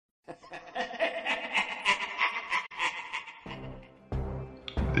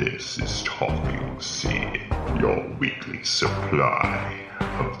This is Talking Sea, your weekly supply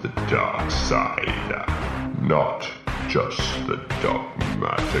of the dark side. Not just the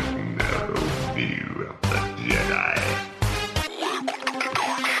dogmatic narrow view of the Jedi.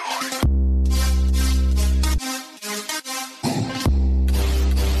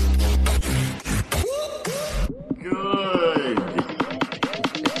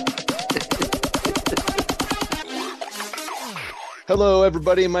 Hello,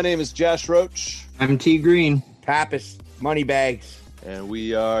 everybody. My name is Josh Roach. I'm T Green. Pappas, Moneybags. And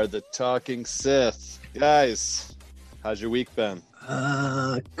we are the Talking Sith. Guys, how's your week been?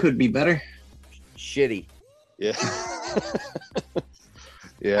 Could be better. Shitty. Yeah.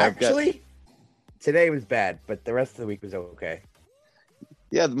 Yeah. Actually, today was bad, but the rest of the week was okay.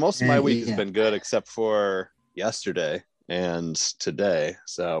 Yeah, most of my week has Yeah. been good except for yesterday and today.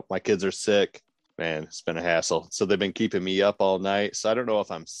 So my kids are sick. Man, it's been a hassle. So they've been keeping me up all night. So I don't know if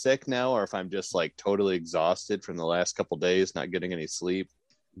I'm sick now or if I'm just like totally exhausted from the last couple days, not getting any sleep.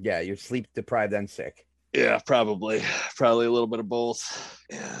 Yeah, you're sleep deprived and sick. Yeah, probably a little bit of both.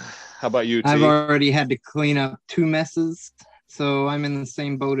 Yeah. How about you, T? I've already had to clean up 2 messes, so I'm in the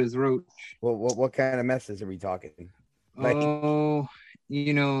same boat as Roach. Well, what kind of messes are we talking? Like- Oh,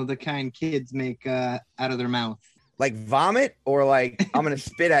 you know, the kind kids make out of their mouth. Like vomit or like, I'm going to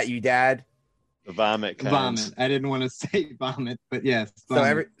spit at you, Dad. The vomit kind. Vomit. I didn't want to say vomit, but yes.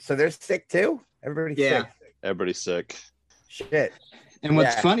 Vomit. So they're sick too? Everybody's Yeah. sick. Everybody's sick. Shit. And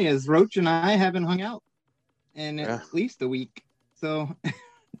what's Yeah. funny is Roach and I haven't hung out in Yeah. at least a week. So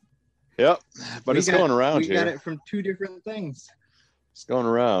Yep, but it's going around we got here. it from 2 different things. It's going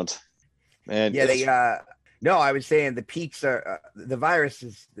around. And Yeah, they, no, I was saying the peaks are, the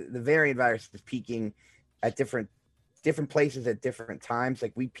variant virus is peaking at different places at different times.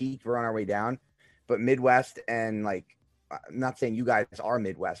 Like we peaked, we're on our way down, but Midwest and like, I'm not saying you guys are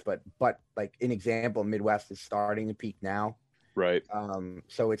Midwest, but like an example, Midwest is starting to peak now. right.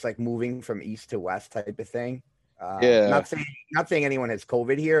 So it's like moving from east to west type of thing. Yeah. Not saying anyone has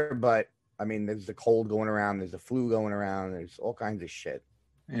COVID here, but I mean, there's the cold going around, there's the flu going around, there's all kinds of shit.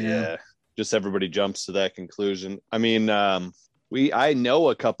 Yeah. Just everybody jumps to that conclusion. I mean, I know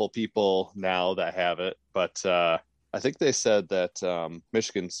a couple people now that have it, but I think they said that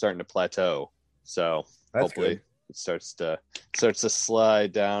Michigan's starting to plateau. So That's hopefully good. it starts to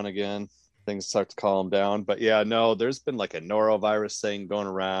slide down again. Things start to calm down. But yeah, no, there's been like a norovirus thing going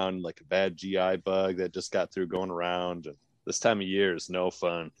around, like a bad GI bug that just got through going around. And this time of year is no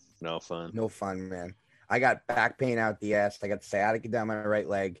fun. No fun. No fun, man. I got back pain out the ass. I got sciatica down my right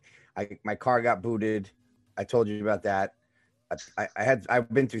leg. My car got booted. I told you about that.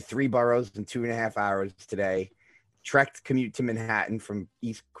 I've been through 3 boroughs in 2.5 hours today. Trekked commute to Manhattan from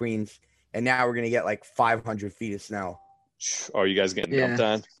East Queens, and now we're gonna get like 500 feet of snow. Are you guys getting Yeah. dumped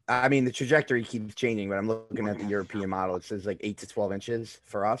on? I mean, the trajectory keeps changing, but I'm looking at the European model. It says like 8 to 12 inches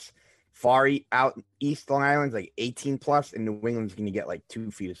for us. Out east Long Island's like 18 plus, and New England's gonna get like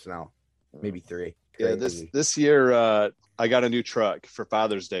 2 feet of snow, maybe 3. Yeah, Crazy. this year I got a new truck for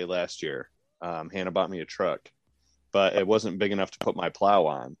Father's Day last year. Hannah bought me a truck, but it wasn't big enough to put my plow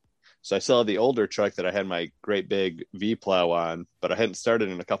on. So I still had the older truck that I had my great big V plow on, but I hadn't started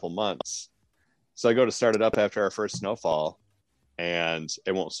in a couple months. So I go to start it up after our first snowfall, and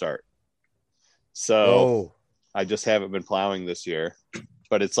it won't start. So Oh, I just haven't been plowing this year,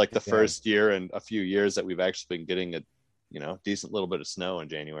 but it's like the Yeah. first year in a few years that we've actually been getting a decent little bit of snow in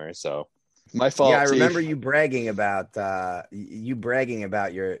January. So my fault. yeah, I T. remember you bragging about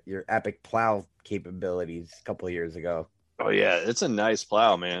your epic plow capabilities a couple of years ago. Oh yeah, it's a nice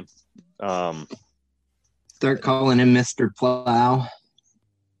plow, man. Start calling him Mr. Plow.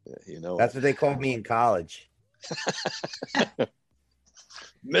 That's what they called me in college.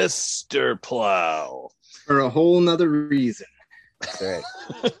 Mr. Plow. For a whole nother reason. That's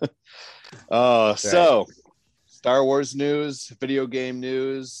right. So Star Wars news, video game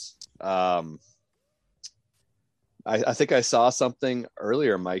news. I think I saw something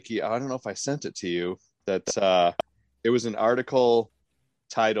earlier, Mikey. I don't know if I sent it to you. That it was an article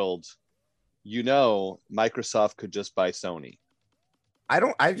titled, Microsoft could just buy Sony.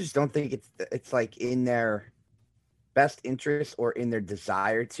 I just don't think it's like in their best interest or in their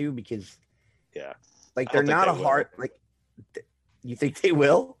desire to, because Yeah. like I they're don't think not they a will. hard like. You think they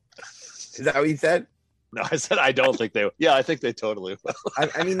will? Is that what you said? No, I said I don't think they will. Yeah, I think they totally will.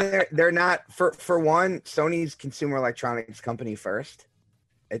 I mean, they're not for one. Sony's consumer electronics company first.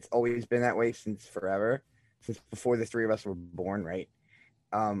 It's always been that way since forever, since before the 3 of us were born, right?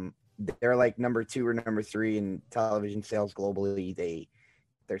 They're like number 2 or number 3 in television sales globally.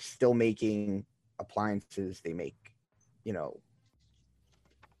 They're still making appliances. They make,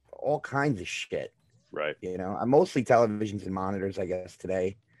 all kinds of shit. Right. You know, I'm mostly televisions and monitors, I guess,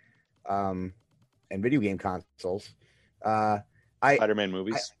 today, and video game consoles. Spider-Man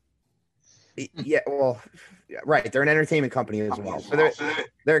movies. Yeah, well, right. They're an entertainment company as well. So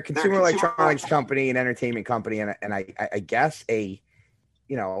they're a consumer electronics company, an entertainment company, and I guess a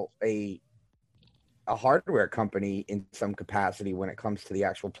hardware company in some capacity when it comes to the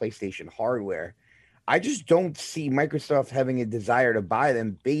actual PlayStation hardware. I just don't see Microsoft having a desire to buy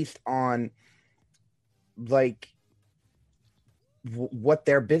them based on like what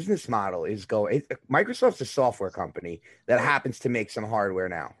their business model is going. Microsoft's a software company that happens to make some hardware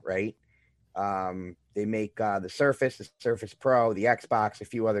now, right? They make the Surface Pro, the Xbox, a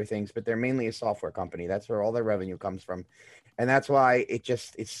few other things, but they're mainly a software company. That's where all their revenue comes from. And that's why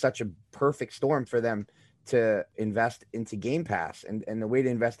it's such a perfect storm for them to invest into Game Pass. And the way to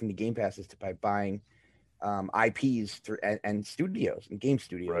invest into Game Pass is by buying IPs through and studios and game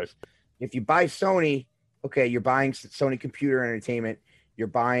studios. Right. If you buy Sony, okay, you're buying Sony Computer Entertainment. You're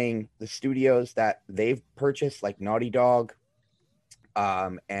buying the studios that they've purchased, like Naughty Dog,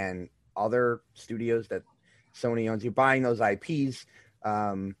 and other studios that Sony owns. You're buying those IPs,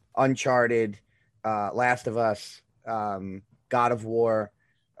 Uncharted, Last of Us, God of War,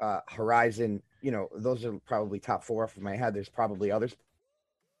 Horizon. You know, those are probably top 4 off of my head. There's probably others.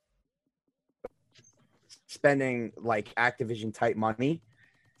 Spending like Activision type money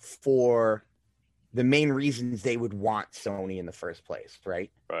for the main reasons they would want Sony in the first place,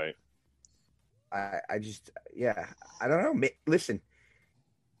 right? Right. I just, I don't know. Listen,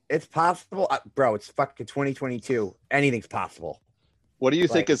 it's possible, bro. It's fucking 2022. Anything's possible. What do you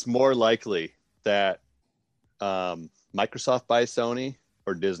think is more likely, that Microsoft buys Sony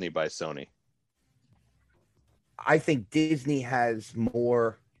or Disney buys Sony? I think Disney has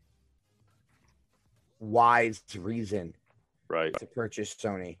more wise reason to purchase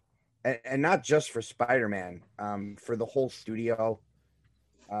Sony, and not just for Spider-Man, for the whole studio.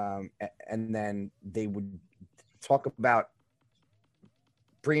 And then they would talk about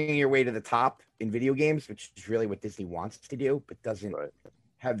bringing your way to the top in video games, which is really what Disney wants to do, but doesn't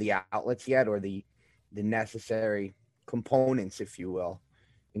have the outlets yet, or the necessary components, if you will,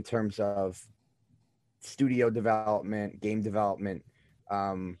 in terms of studio development, game development,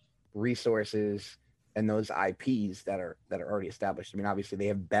 resources, and those IPs that are already established. I mean, obviously they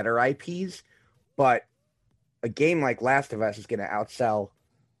have better IPs, but a game like Last of Us is going to outsell,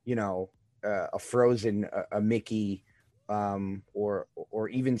 a Frozen, a Mickey, or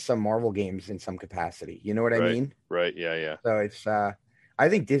even some Marvel games in some capacity. You know what I mean? Right. Yeah. So it's, I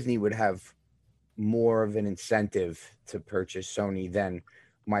think Disney would have more of an incentive to purchase Sony than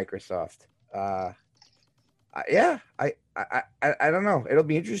Microsoft. I don't know. It'll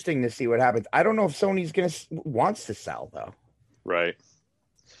be interesting to see what happens. I don't know if Sony's wants to sell though. Right.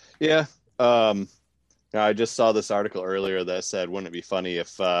 Yeah. I just saw this article earlier that said, wouldn't it be funny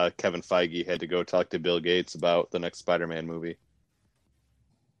if Kevin Feige had to go talk to Bill Gates about the next Spider-Man movie?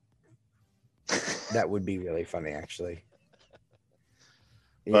 That would be really funny, actually.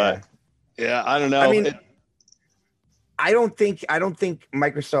 But I don't know. I mean, I don't think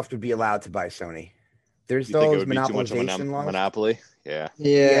Microsoft would be allowed to buy Sony. There's those monopolization laws. Monopoly. Yeah.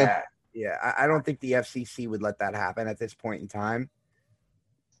 I don't think the FCC would let that happen at this point in time.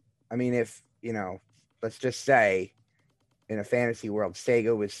 I mean, if let's just say in a fantasy world,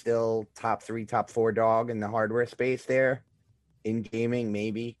 Sega was still top 3, top 4 dog in the hardware space there in gaming,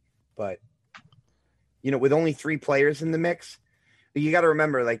 maybe. But, with only 3 players in the mix, you got to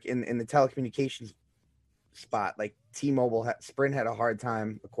remember, like in the telecommunications spot, like T-Mobile, Sprint had a hard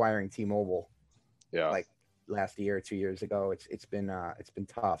time acquiring T-Mobile. Yeah. Like last year or 2 years ago, it's been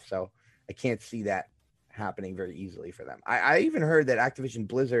tough. So I can't see that happening very easily for them. I even heard that Activision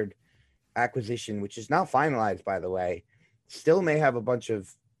Blizzard acquisition, which is now finalized, by the way, still may have a bunch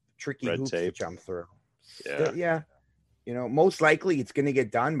of tricky hoops to jump through. Most likely it's going to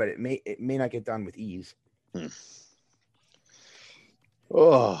get done, but it may not get done with ease.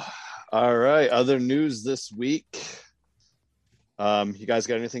 Oh, all right. Other news this week. You guys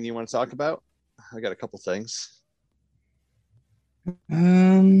got anything you want to talk about? I got a couple things.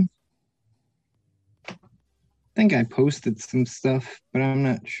 I think I posted some stuff, but I'm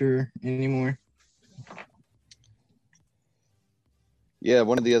not sure anymore. Yeah,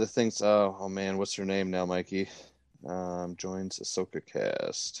 one of the other things. Oh man, what's her name now, Mikey? Joins Ahsoka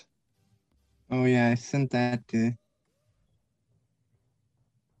Cast. Oh yeah, I sent that to.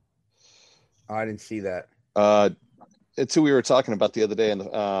 Oh, I didn't see that. It's who we were talking about the other day, and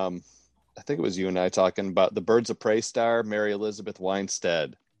I think it was you and I talking about the Birds of Prey star Mary Elizabeth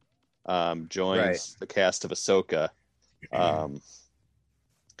Winstead. Joins the cast of Ahsoka.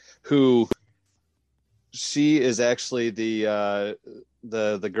 who she is actually the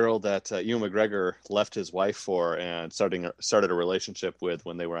girl that Ewan McGregor left his wife for and started a relationship with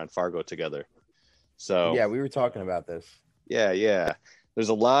when they were on Fargo together. So Yeah, we were talking about this. yeah. There's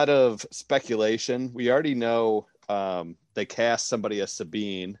a lot of speculation. We already know they cast somebody as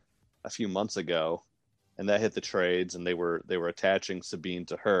Sabine a few months ago, and that hit the trades, and they were attaching Sabine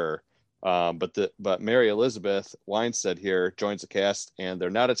to her. But Mary Elizabeth Winstead here joins the cast, and they're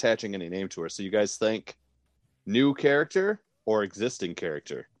not attaching any name to her. So you guys think new character or existing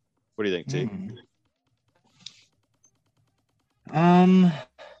character? What do you think, T?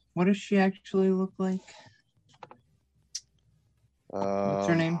 What does she actually look like? What's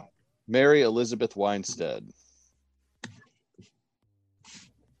her name? Mary Elizabeth Winstead.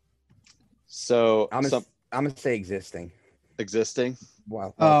 So I'm gonna say existing. Existing.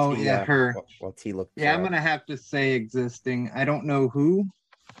 Well, her. Well, T looked. Yeah, I'm gonna have to say existing. I don't know who.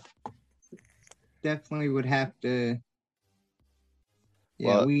 Definitely would have to.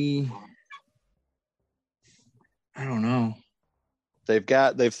 Yeah, Well, I don't know.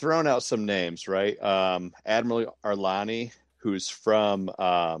 They've thrown out some names, right? Admiral Arlani, who's from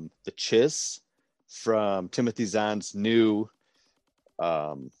the Chiss, from Timothy Zahn's new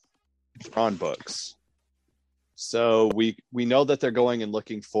Thrawn books. So we know that they're going and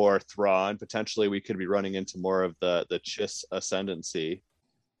looking for Thrawn. Potentially, we could be running into more of the Chiss ascendancy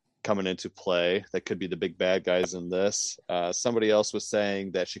coming into play. That could be the big bad guys in this. Somebody else was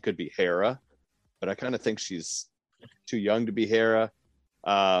saying that she could be Hera, but I kind of think she's too young to be Hera.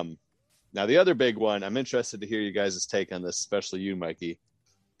 Now, the other big one, I'm interested to hear you guys' take on this, especially you, Mikey.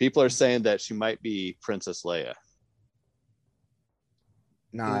 People are saying that she might be Princess Leia.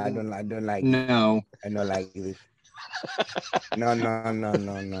 No, I don't like. No, I don't like this. No.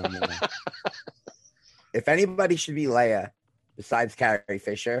 If anybody should be Leia, besides Carrie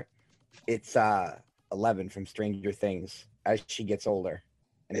Fisher, it's 11 from Stranger Things as she gets older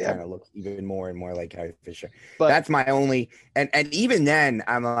and kind of looks even more and more like Carrie Fisher. But that's my only, and even then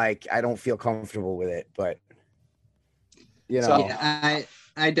I'm like, I don't feel comfortable with it, but you know. So,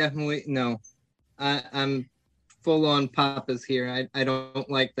 I definitely no. I'm full on Papa's here. I don't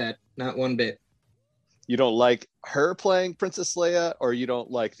like that, not one bit. You don't like her playing Princess Leia, or you don't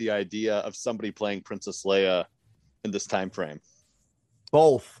like the idea of somebody playing Princess Leia in this time frame?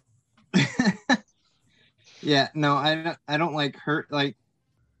 Both. Yeah, no, I don't like her. Like,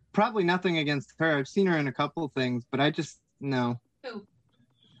 probably nothing against her. I've seen her in a couple of things, but I just no.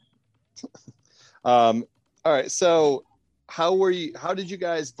 All right. So how did you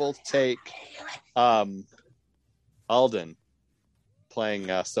guys both take Alden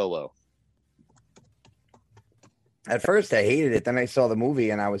playing Solo? At first I hated it, then I saw the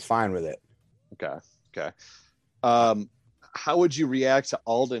movie and I was fine with it. Okay. How would you react to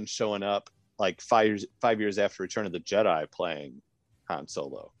Alden showing up like 5 years after Return of the Jedi playing Han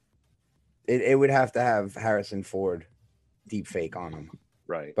Solo? It would have to have Harrison Ford deep fake on him.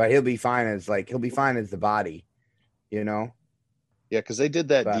 Right. But he'll be fine as the body, you know? Yeah, because they did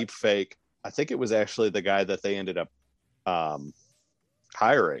that deep fake. I think it was actually the guy that they ended up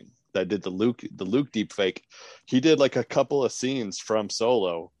hiring that did the Luke deep fake. He did like a couple of scenes from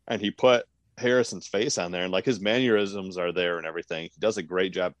Solo and he put Harrison's face on there and like his mannerisms are there and everything. He does a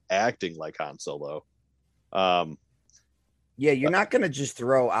great job acting like Han Solo. Yeah, you're not gonna just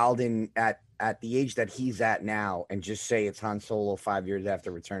throw Alden at the age that he's at now and just say it's Han Solo 5 years after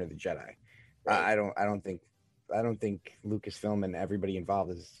Return of the Jedi. Right. I don't think Lucasfilm and everybody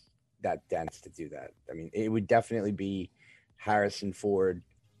involved is that dense to do that. I mean, it would definitely be Harrison Ford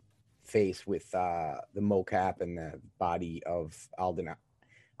face with the mocap and the body of Alden.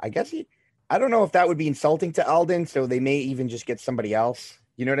 I guess I don't know if that would be insulting to Alden, so they may even just get somebody else.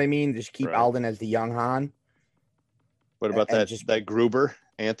 You know what I mean? Just keep Alden as the young Han. What about that Gruber,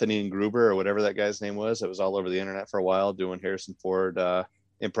 Anthony and Gruber, or whatever that guy's name was? It was all over the internet for a while doing Harrison Ford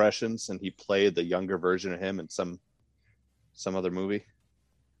impressions, and he played the younger version of him in some other movie.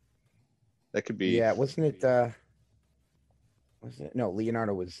 That could be. Yeah, wasn't it? No,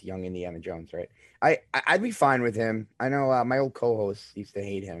 Leonardo was young Indiana Jones, right? I'd be fine with him. I know my old co-host used to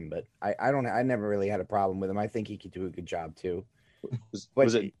hate him, but I never really had a problem with him. I think he could do a good job too.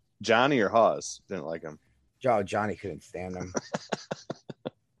 Was it Johnny or Hawes? Didn't like him. Johnny couldn't stand him.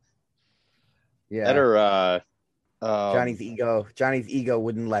 Yeah. That or Johnny's ego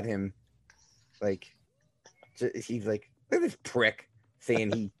wouldn't let him. Like, he's like, look at this prick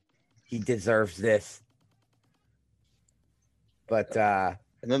saying he deserves this. But and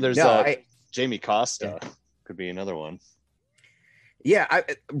then there's Jamie Costa could be another one. Yeah,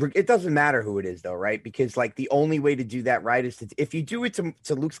 it doesn't matter who it is though, right? Because like the only way to do that right is if you do it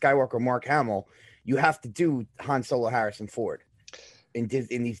to Luke Skywalker, Mark Hamill, you have to do Han Solo, Harrison Ford in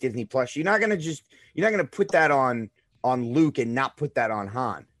these Disney Plus. You're not gonna put that on Luke and not put that on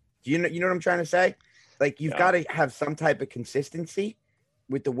Han. Do you know what I'm trying to say? Like you've got to have some type of consistency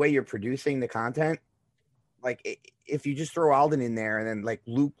with the way you're producing the content. Like if you just throw Alden in there and then like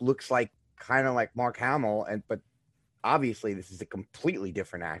Luke looks like kind of like Mark Hamill, but obviously this is a completely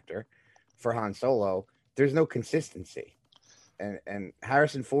different actor for Han Solo. There's no consistency, and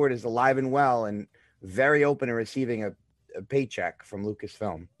Harrison Ford is alive and well and very open to receiving a paycheck from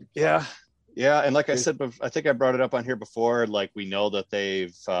Lucasfilm. Yeah, and like I said, I think I brought it up on here before. Like we know that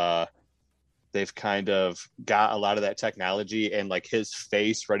they've kind of got a lot of that technology and like his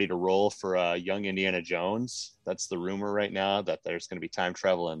face ready to roll for a young Indiana Jones. That's the rumor right now, that there's going to be time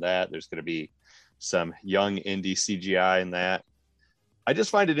travel in that. There's going to be some young Indy CGI in that. I just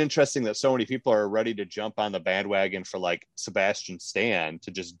find it interesting that so many people are ready to jump on the bandwagon for like Sebastian Stan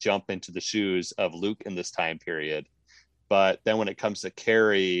to just jump into the shoes of Luke in this time period. But then when it comes to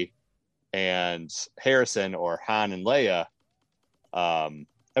Carrie and Harrison or Han and Leia,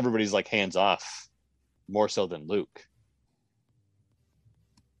 everybody's like hands off, more so than Luke.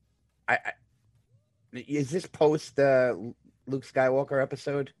 Is this post Luke Skywalker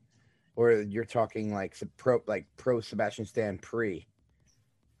episode, or you're talking like pro Sebastian Stan pre?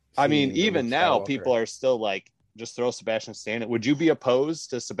 I mean, even now, people are still like, just throw Sebastian Stan. Would you be opposed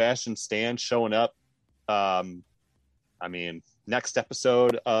to Sebastian Stan showing up? I mean, next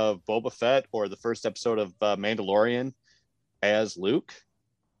episode of Boba Fett or the first episode of Mandalorian as Luke?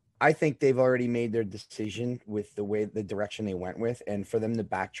 I think they've already made their decision with the direction they went with, and for them to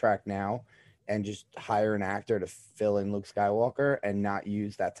backtrack now and just hire an actor to fill in Luke Skywalker and not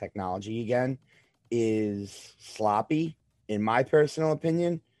use that technology again is sloppy, in my personal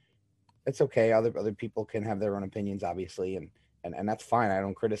opinion. It's okay. Other people can have their own opinions, obviously, and that's fine. I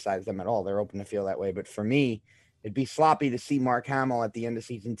don't criticize them at all. They're open to feel that way. But for me, it'd be sloppy to see Mark Hamill at the end of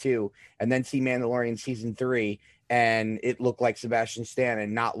season 2 and then see Mandalorian season 3 and it look like Sebastian Stan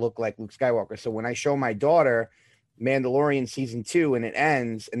and not look like Luke Skywalker. So when I show my daughter Mandalorian season 2 and it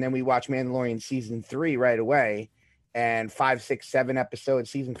ends, and then we watch Mandalorian season 3 right away, and 5, 6, 7 episode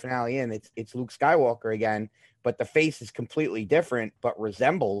season finale in, it's Luke Skywalker again, but the face is completely different, but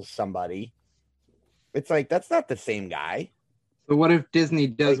resembles somebody. It's like, that's not the same guy. But what if Disney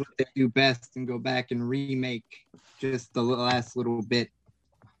does what they do best and go back and remake just the last little bit?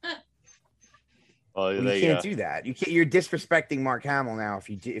 Well, you can't do that. You can't. You're disrespecting Mark Hamill now if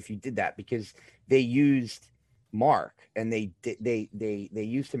you did that, because they used Mark and they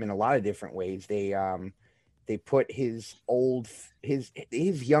used him in a lot of different ways. They put his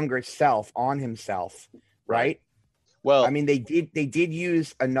younger self on himself, right? Well, I mean, they did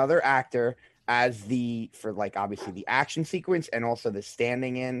use another actor as for like obviously the action sequence and also the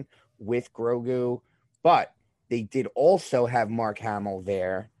standing in with Grogu, but they did also have Mark Hamill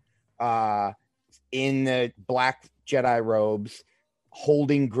there in the black Jedi robes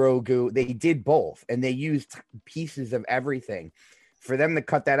holding Grogu. They did both, and they used pieces of everything. For them to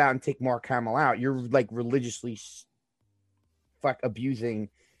cut that out and take Mark Hamill out, you're like religiously abusing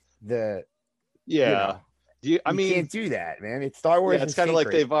the you can't do that, man. It's Star Wars. Yeah, it's kind of like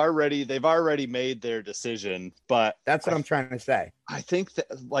they've already made their decision, but that's what I'm trying to say. I think that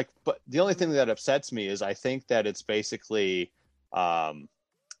but the only thing that upsets me is I think that it's basically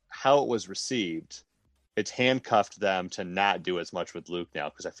how it was received. It's handcuffed them to not do as much with Luke now,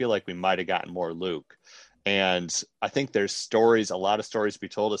 because I feel like we might have gotten more Luke. And I think there's a lot of stories to be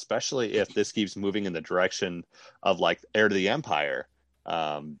told, especially if this keeps moving in the direction of like Heir to the Empire.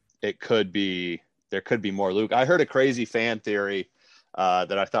 There could be more Luke. I heard a crazy fan theory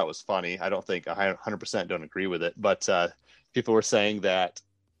that I thought was funny. I don't think 100% don't agree with it, but people were saying that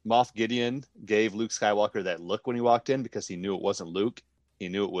Moff Gideon gave Luke Skywalker that look when he walked in because he knew it wasn't Luke. He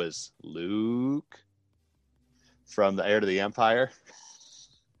knew it was Luke from the Heir to the Empire.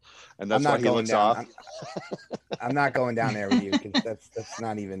 And that's why he looks off. I'm not going down there with you, because that's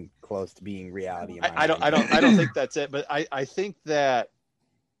not even close to being reality. I don't think that's it. But I think that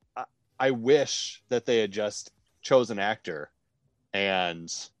I wish that they had just chosen an actor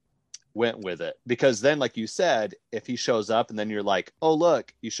and went with it, because then, like you said, if he shows up and then you're like, oh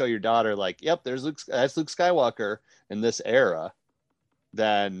look, you show your daughter like, yep, that's Luke Skywalker in this era,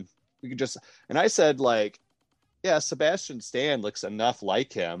 then we could just. And I said, like, yeah, Sebastian Stan looks enough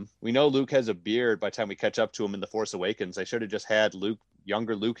like him. We know Luke has a beard by the time we catch up to him in The Force Awakens. They should have just had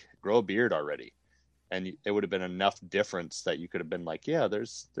younger Luke grow a beard already. And it would have been enough difference that you could have been like, yeah,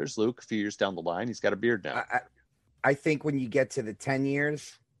 there's Luke a few years down the line. He's got a beard now. I think when you get to the 10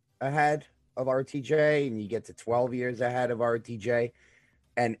 years ahead of RTJ and you get to 12 years ahead of RTJ,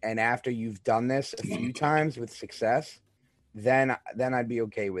 and after you've done this a few times with success, then I'd be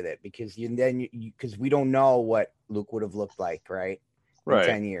okay with it, because because we don't know what Luke would have looked like, right? In Right.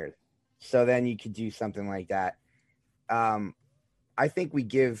 10 years. So then you could do something like that. I think we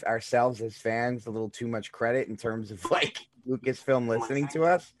give ourselves as fans a little too much credit in terms of like Lucasfilm listening to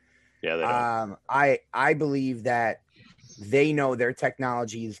us. Yeah, they don't. I believe that they know their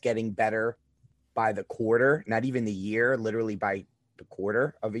technology is getting better by the quarter, not even the year, literally by the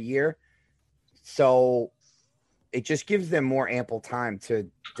quarter of a year. So it just gives them more ample time to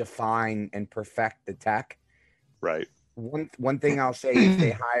define and perfect the tech. Right. One thing I'll say is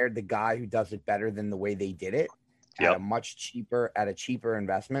they hired the guy who does it better than the way they did it at a cheaper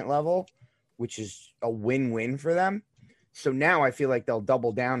investment level, which is a win-win for them. So now I feel like they'll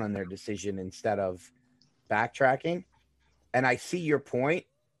double down on their decision instead of backtracking. And I see your point,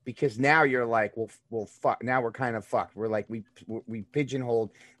 because now you're like, well, fuck. Now we're kind of fucked. We're like, we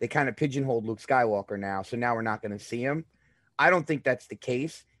pigeonholed. They kind of pigeonholed Luke Skywalker now, so now we're not going to see him. I don't think that's the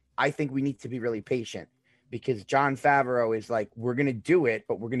case. I think we need to be really patient, because Jon Favreau is like, we're going to do it,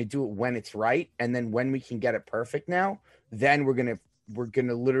 but we're going to do it when it's right, and then when we can get it perfect now, then we're gonna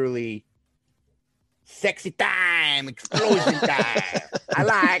literally sexy time, explosion time. I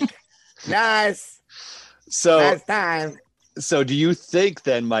like nice time. So do you think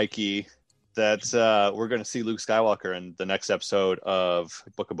then, Mikey, that we're going to see Luke Skywalker in the next episode of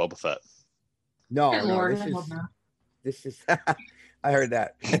Book of Boba Fett? No, this is I heard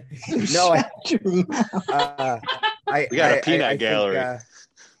that. No, we got a peanut gallery.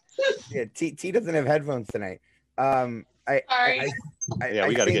 Yeah, T doesn't have headphones tonight. We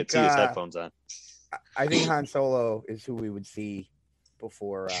got to get T his headphones on. I think Han Solo is who we would see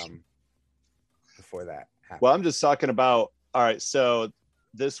before that happens. Well, I'm just talking about. All right, so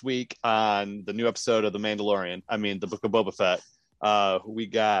this week on the new episode of The Mandalorian, the Book of Boba Fett, we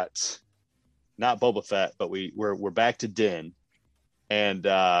got not Boba Fett, but we're back to Din, and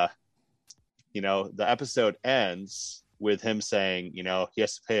the episode ends with him saying, he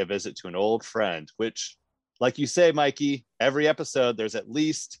has to pay a visit to an old friend, which, like you say, Mikey, every episode there's at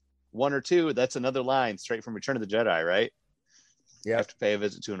least one or two. That's another line straight from Return of the Jedi, right? Yeah, you have to pay a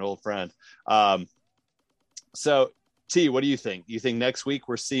visit to an old friend. So. T, what do you think? You think next week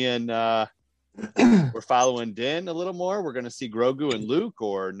we're seeing we're following Din a little more? We're going to see Grogu and Luke,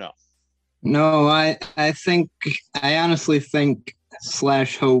 or no? No, I honestly think /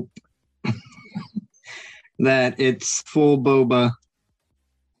 hope that it's full Boba.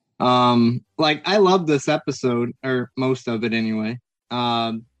 I love this episode, or most of it anyway.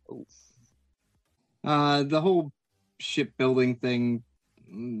 The whole shipbuilding thing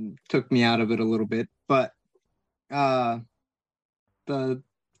took me out of it a little bit, but the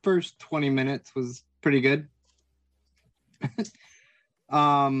first 20 minutes was pretty good.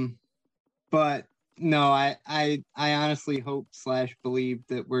 But no, I honestly hope / believe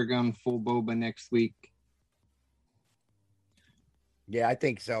that we're going full Boba next week. Yeah, I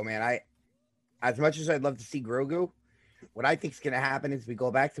think so, man. As much as I'd love to see Grogu, what I think is going to happen is we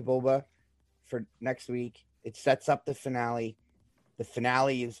go back to Boba for next week. It sets up the finale. The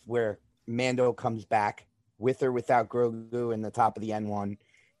finale is where Mando comes back, with or without Grogu, in the top of the N1.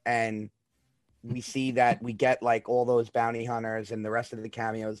 And we see that we get like all those bounty hunters and the rest of the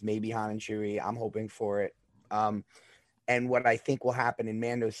cameos, maybe Han and Chewie. I'm hoping for it. And what I think will happen in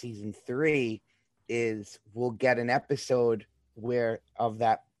Mando season 3 is we'll get an episode of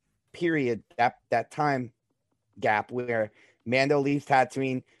that period, that time gap where Mando leaves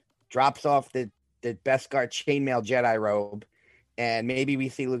Tatooine, drops off the Beskar chainmail Jedi robe, and maybe we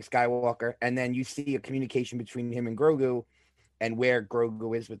see Luke Skywalker, and then you see a communication between him and Grogu, and where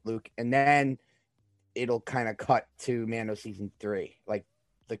Grogu is with Luke, and then it'll kind of cut to Mando season 3, like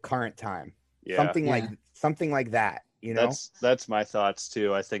the current time. Yeah. Something like that. That's my thoughts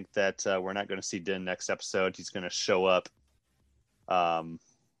too. I think that we're not going to see Din next episode. He's going to show up the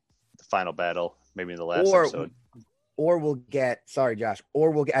final battle, maybe in the last episode. Or we'll get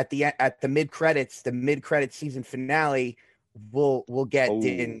at the mid credits season finale. We'll get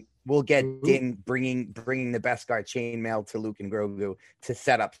Din. We'll get Din bringing the Beskar chainmail to Luke and Grogu to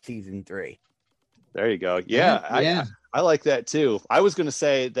set up season 3. There you go. Yeah. I like that too. I was going to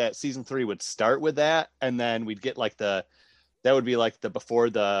say that season 3 would start with that, and then we'd get like that would be like the before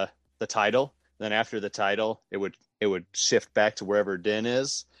the title. Then after the title, it would shift back to wherever Din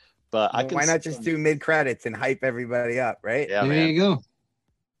is. But why not just do mid credits and hype everybody up, right? Yeah, there you go.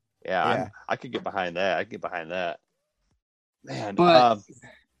 Yeah. I could get behind that. Man, but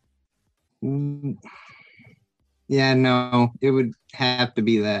Yeah, no, it would have to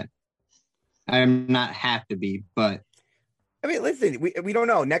be that. I'm not have to be, but I mean, listen, we don't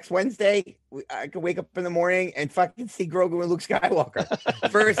know. Next Wednesday, I could wake up in the morning and fucking see Grogu and Luke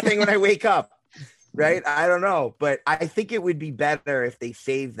Skywalker. First thing when I wake up, right? I don't know, but I think it would be better if they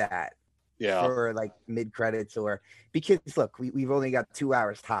save that for like mid credits or because look, we've only got 2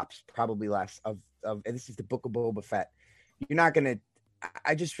 hours tops, probably less of and this is the Book of Boba Fett. You're not gonna.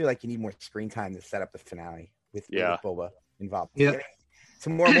 I just feel like you need more screen time to set up the finale with Boba involved. Yeah.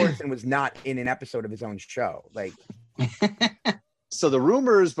 Tamora Morrison was not in an episode of his own show, like. So the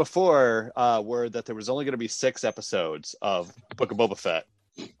rumors before were that there was only going to be 6 episodes of Book of Boba Fett,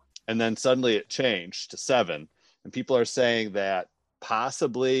 and then suddenly it changed to 7, and people are saying that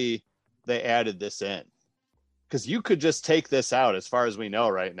possibly they added this in because you could just take this out as far as we know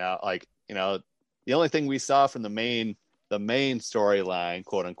right now. Like, you know, the only thing we saw from the main storyline,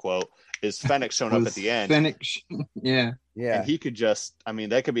 quote unquote, is Fennec showing up at the end. Fennec, yeah. And he could just, I mean,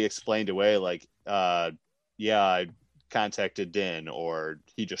 that could be explained away like, I contacted Din, or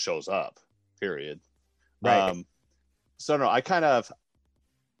he just shows up, period. Right. So no, I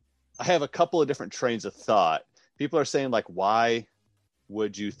have a couple of different trains of thought. People are saying like, why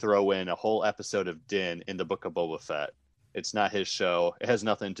would you throw in a whole episode of Din in the Book of Boba Fett? It's not his show. It has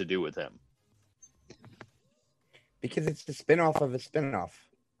nothing to do with him. Because it's the spinoff of a spinoff.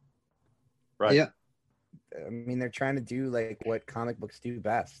 Right. Yeah. I mean, they're trying to do like what comic books do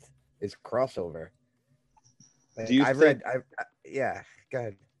best is crossover. Like, do you yeah, go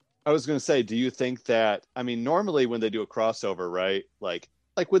ahead. I was going to say, do you think that, I mean, normally when they do a crossover, right? Like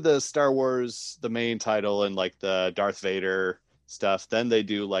with the Star Wars, the main title and like the Darth Vader stuff, then they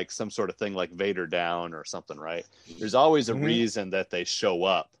do like some sort of thing like Vader Down or something, right? There's always a reason that they show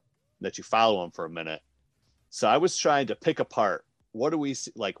up, that you follow them for a minute. So I was trying to pick apart, what do we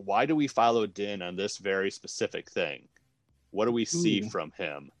see, like, why do we follow Din on this very specific thing? What do we see from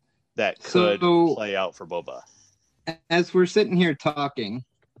him that could play out for Boba? As we're sitting here talking,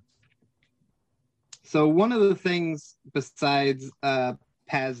 so one of the things besides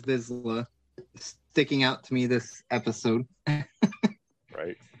Paz Vizsla sticking out to me this episode,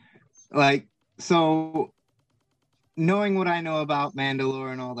 right? Like, so knowing what I know about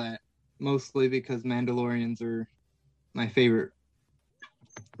Mandalore and all that, mostly because Mandalorians are my favorite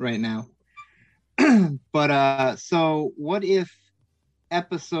right now. But so what if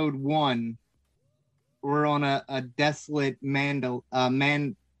episode 1 we're on a desolate Mandalore,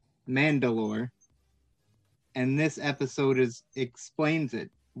 and this episode explains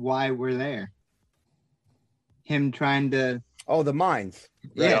it, why we're there. Him trying to the mines.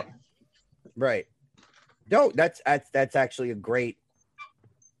 Right. Yeah. Right. No, that's actually a great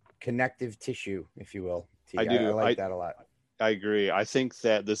connective tissue, if you will. I do. I like that a lot. I agree. I think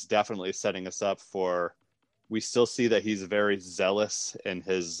that this definitely is setting us up for. We still see that he's very zealous in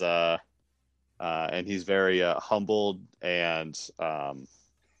his, and he's very humbled, and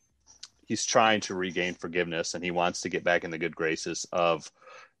he's trying to regain forgiveness, and he wants to get back in the good graces of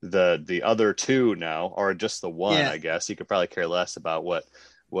the other 2 now, or just the one. Yeah. I guess he could probably care less about what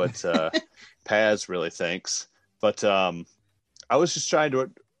Paz really thinks. But I was just trying to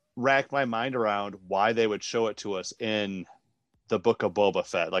rack my mind around why they would show it to us in the Book of Boba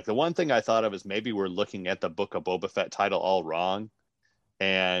Fett. Like, the one thing I thought of is maybe we're looking at the Book of Boba Fett title all wrong.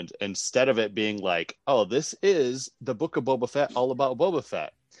 And instead of it being like, oh, this is the Book of Boba Fett, all about Boba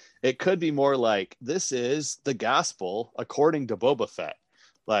Fett, it could be more like, this is the gospel according to Boba Fett.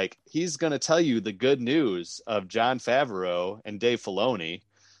 Like, he's going to tell you the good news of Jon Favreau and Dave Filoni,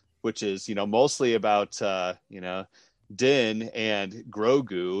 which is, you know, mostly about, you know, Din and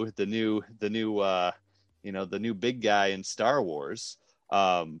Grogu, the new big guy in Star Wars.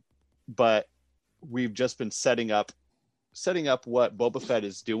 But we've just been setting up what Boba Fett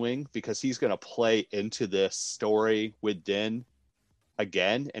is doing, because he's going to play into this story with Din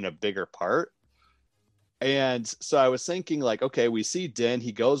again in a bigger part. And so I was thinking, like, okay, we see Din,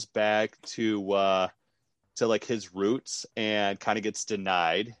 he goes back to like his roots and kind of gets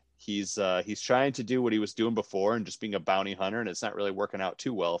denied. He's trying to do what he was doing before and just being a bounty hunter, and it's not really working out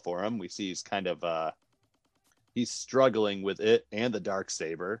too well for him. We see he's kind of he's struggling with it and the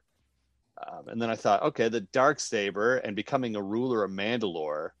Darksaber. And then I thought, okay, the Darksaber and becoming a ruler of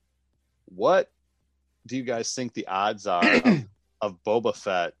Mandalore. What do you guys think the odds are of Boba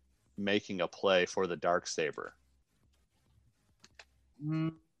Fett making a play for the Darksaber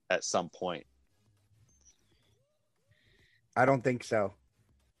at some point? I don't think so.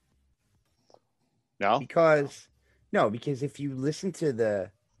 No? Because if you listen to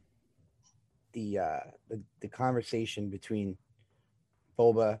the conversation between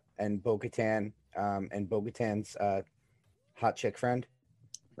Boba and Bo-Katan and Bo-Katan's hot chick friend,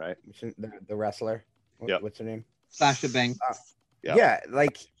 Right. the wrestler. Yep. What's her name? Sasha Banks. Yep. Yeah,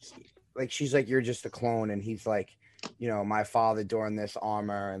 like she's like, you're just a clone, and he's like, my father donned this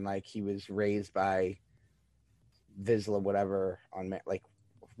armor, and like he was raised by Vizsla, whatever.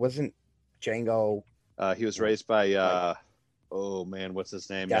 Wasn't Django? He was raised by oh man, what's his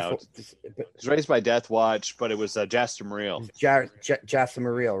name now? He Death, was raised by Death Watch, but it was Jaster Muriel. Jasmine,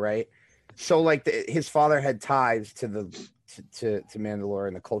 right? So like his father had ties to to Mandalore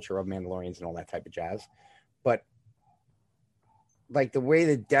and the culture of Mandalorians and all that type of jazz, but like the way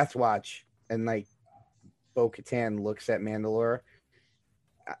that Death Watch and like Bo-Katan looks at Mandalore,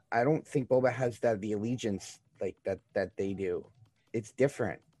 I don't think Boba has the allegiance like that they do. It's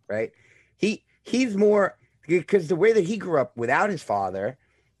different, right? He's more, because the way that he grew up without his father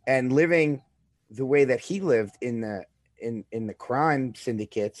and living the way that he lived in the crime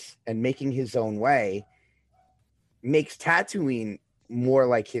syndicates and making his own way makes Tatooine more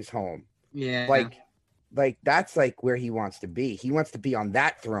like his home. Yeah. Like that's like where he wants to be. He wants to be on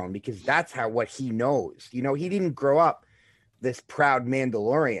that throne because that's what he knows. He didn't grow up this proud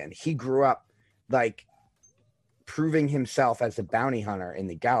Mandalorian. He grew up like proving himself as a bounty hunter in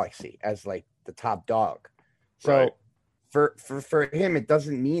the galaxy, as like the top dog. So Right. for him, it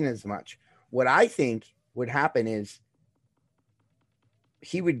doesn't mean as much. What I think would happen is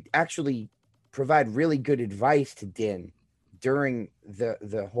he would actually provide really good advice to Din during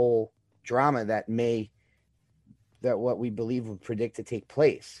the whole drama that what we believe would predict to take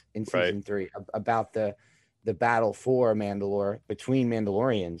place in season 3 about the battle for Mandalore between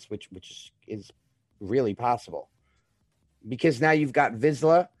Mandalorians, which is really possible. Because now you've got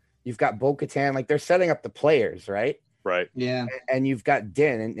Vizsla, you've got Bo-Katan, like they're setting up the players, right? Right. Yeah. And you've got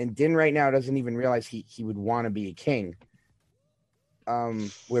Din, and Din right now doesn't even realize he would want to be a king.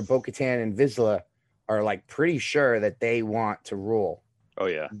 Where Bo-Katan and Vizsla are like pretty sure that they want to rule. Oh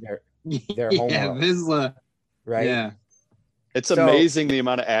yeah. Their home world, Vizsla. right? Yeah. It's So- amazing the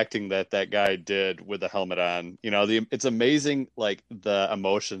amount of acting that guy did with the helmet on. It's amazing like the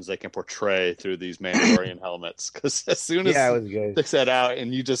emotions they can portray through these Mandalorian helmets. Because as soon as Yeah, it was good. they set out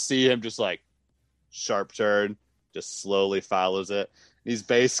and you just see him just like sharp turn, just slowly follows it. He's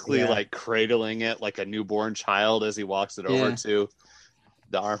basically like cradling it like a newborn child as he walks it over to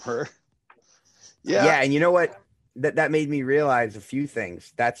the armor. Yeah, and you know what? That made me realize a few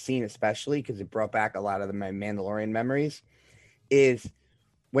things. That scene especially, because it brought back a lot of my Mandalorian memories, is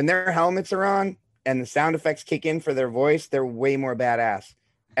when their helmets are on and the sound effects kick in for their voice, they're way more badass.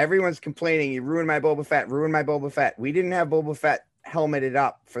 Everyone's complaining, you ruined my Boba Fett, ruined my Boba Fett. We didn't have Boba Fett helmeted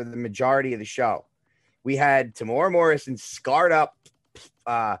up for the majority of the show. We had Tamora Morrison scarred up,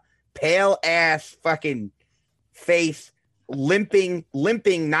 pale ass fucking face, limping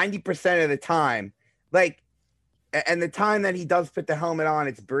 90% of the time. Like, and the time that he does put the helmet on,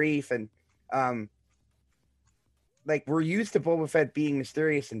 it's brief. And like, we're used to Boba Fett being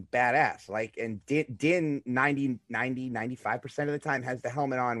mysterious and badass. Like, and Din 95% of the time has the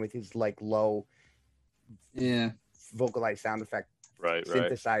helmet on with his like low vocalized sound effect,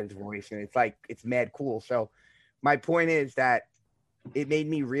 synthesized voice. And it's mad cool. So my point is that it made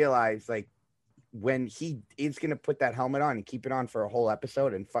me realize, like, when he is going to put that helmet on and keep it on for a whole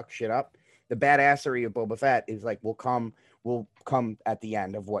episode and fuck shit up, the badassery of Boba Fett is like, will come at the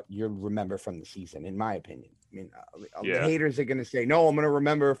end of what you'll remember from the season, in my opinion. I mean, the haters are going to say, no, I'm going to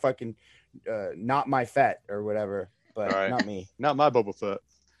remember fucking not my Fett or whatever, but not me. Not my Boba Fett.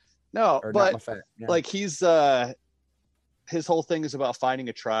 No, or but not my Fett. Yeah. like he's his whole thing is about finding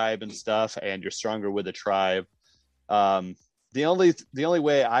a tribe and stuff, and you're stronger with a tribe. The only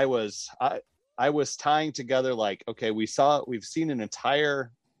way I was tying together, like, okay, we've seen an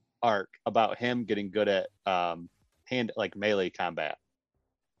entire arc about him getting good at melee combat,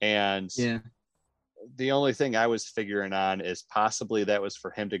 and the only thing I was figuring on is possibly that was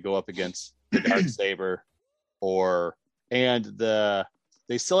for him to go up against the Darksaber,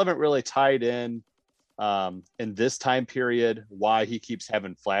 they still haven't really tied in this time period why he keeps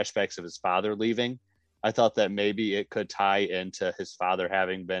having flashbacks of his father leaving. I thought that maybe it could tie into his father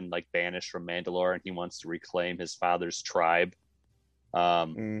having been like banished from Mandalore and he wants to reclaim his father's tribe.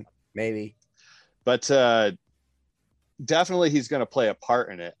 Maybe. But definitely he's going to play a part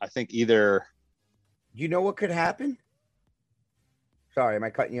in it. I think either... You know what could happen? Sorry, am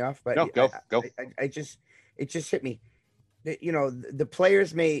I cutting you off? But no, go. It just hit me. The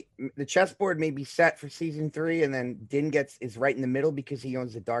players the chessboard may be set for season 3, and then Din is right in the middle because he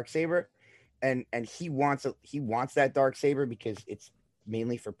owns the Darksaber. And he wants that Darksaber because it's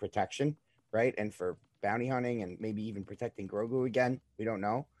mainly for protection, right? And for bounty hunting and maybe even protecting Grogu again. We don't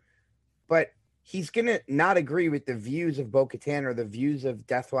know. But he's gonna not agree with the views of Bo-Katan or the views of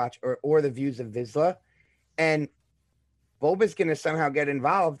Death Watch or the views of Vizsla, and Boba's gonna somehow get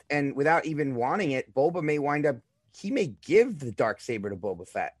involved, and without even wanting it, Boba may wind up. He may give the Darksaber to Boba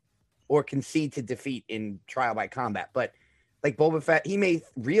Fett, or concede to defeat in trial by combat. But like Boba Fett, he may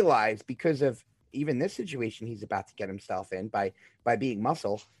realize because of even this situation he's about to get himself in by being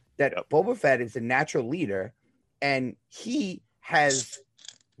muscle, that Boba Fett is a natural leader, and he has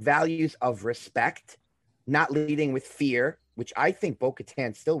values of respect, not leading with fear, which I think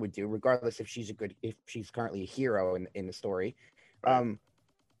Bo-Katan still would do, regardless if she's currently a hero in the story. Right.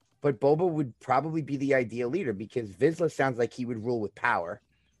 But Boba would probably be the ideal leader because Vizsla sounds like he would rule with power,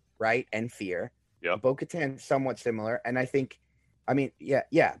 right, and fear. Yeah, Bo-Katan somewhat similar, and I think,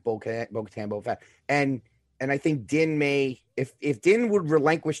 Bo-Katan, Boba Fett, and I think Din may, if Din would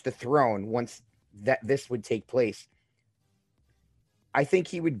relinquish the throne once that this would take place, I think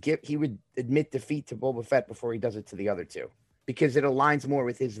he would admit defeat to Boba Fett before he does it to the other two, because it aligns more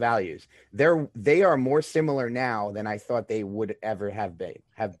with his values. They are more similar now than I thought they would ever have been.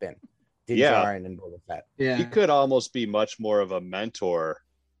 Din Djarin and Boba Fett. Yeah, he could almost be much more of a mentor,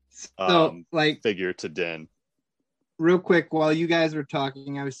 figure to Din. Real quick, while you guys were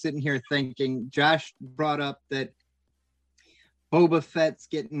talking, I was sitting here thinking. Josh brought up that Boba Fett's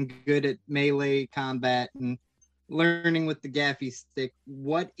getting good at melee combat and learning with the gaffy stick.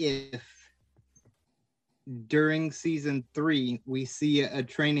 What if during season 3 we see a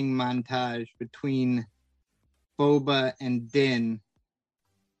training montage between Boba and Din,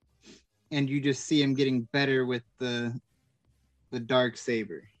 and you just see him getting better with the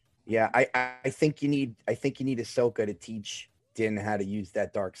Darksaber? Yeah, I think you need Ahsoka to teach Din how to use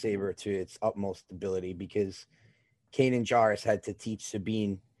that Darksaber to its utmost ability, because Kanan Jarrus had to teach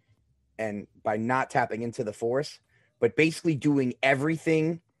Sabine, and by not tapping into the Force, but basically doing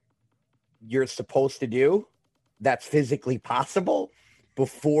everything you're supposed to do that's physically possible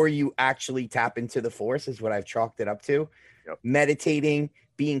before you actually tap into the Force is what I've chalked it up to. Yep. Meditating,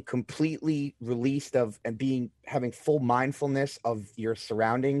 being completely released of, and having full mindfulness of your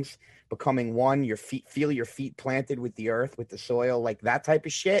surroundings, becoming one, feel your feet planted with the earth, with the soil, like that type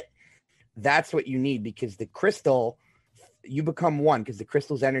of shit. That's what you need, because the crystal, you become one, because the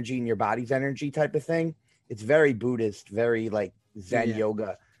crystal's energy and your body's energy type of thing. It's very Buddhist, very like Zen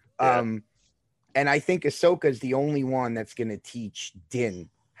yoga. Yeah. And I think Ahsoka is the only one that's going to teach Din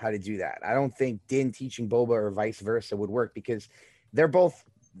how to do that. I don't think Din teaching Boba or vice versa would work, because they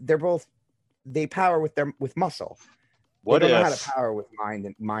power with muscle. They don't know how to power with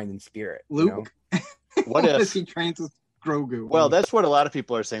mind and spirit. Luke, you know? What if he trains with Grogu? Well, that's what a lot of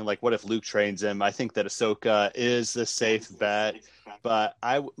people are saying. Like, what if Luke trains him? I think that Ahsoka is the safe bet, but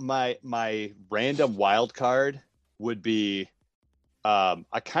my random wild card would be,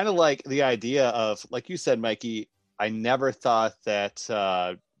 I kind of like the idea of, like you said, Mikey. I never thought that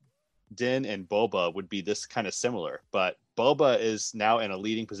Din and Boba would be this kind of similar, but Boba is now in a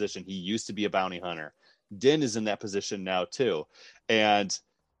leading position. He used to be a bounty hunter. Din is in that position now too, and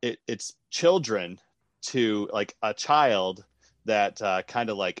it's children to like a child that kind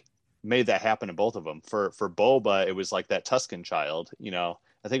of like made that happen to both of them. For Boba, it was like that Tusken child, you know.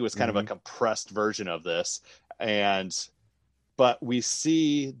 I think it was kind of a compressed version of this, but we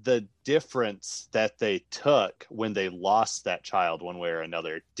see the difference that they took when they lost that child one way or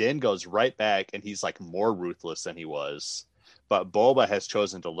another. Din goes right back, and he's like more ruthless than he was. But Boba has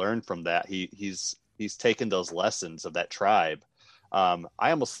chosen to learn from that. He's taken those lessons of that tribe. I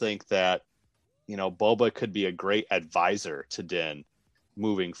almost think that, you know, Boba could be a great advisor to Din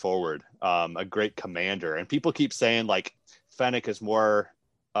moving forward, a great commander. And people keep saying like Fennec is more,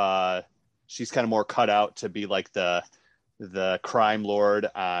 she's kind of more cut out to be like the crime lord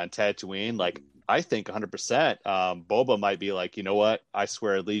on Tatooine. Like, I think 100% Boba might be like, you know what, I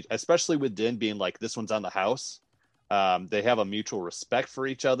swear, especially with Din being like, this one's on the house. They have a mutual respect for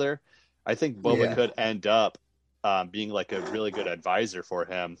each other. I think Boba could end up being like a really good advisor for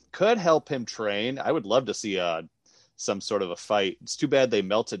him. Could help him train. I would love to see some sort of a fight. It's too bad they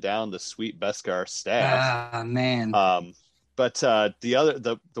melted down the sweet Beskar staff. Ah, man. But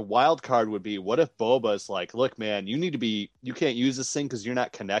the wild card would be, what if Boba's like, look, man, you can't use this thing because you're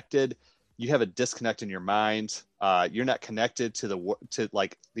not connected. You have a disconnect in your mind. You're not connected to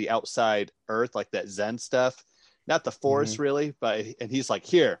like the outside earth, like that Zen stuff, not the Force really. And he's like,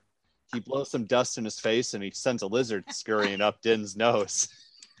 here, he blows some dust in his face and he sends a lizard scurrying up Din's nose.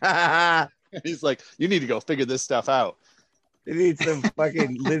 He's like, you need to go figure this stuff out. You need some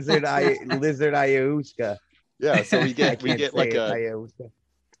fucking lizard ayahuasca. Yeah, so we get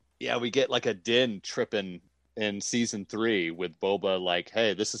like a Din tripping in season 3 with Boba, like,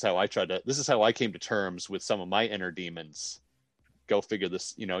 hey, this is how I came to terms with some of my inner demons. Go figure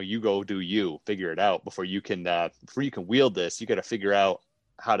this, you go do you, figure it out before you can wield this. You got to figure out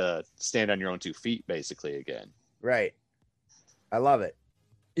how to stand on your own 2 feet, basically, again. Right. I love it.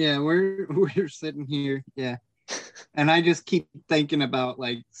 Yeah, we're sitting here, yeah. And I just keep thinking about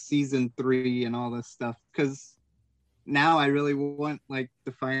like season 3 and all this stuff, because now I really want like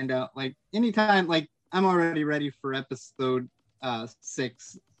to find out, like, anytime, like, I'm already ready for episode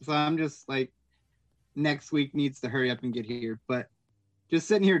 6, so I'm just like, next week needs to hurry up and get here. But just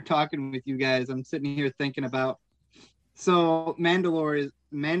sitting here talking with you guys, I'm sitting here thinking about, so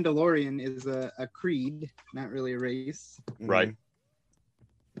Mandalorian is a creed, not really a race, Right.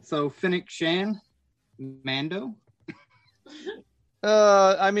 So Fennec Shan, Mando.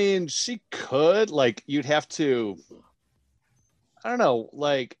 I mean, she could, like, you'd have to, I don't know,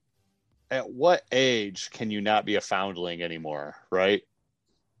 like, at what age can you not be a foundling anymore, right?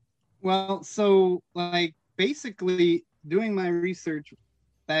 Well, so like basically doing my research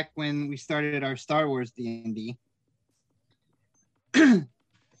back when we started our Star Wars D&D.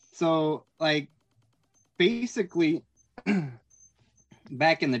 So like basically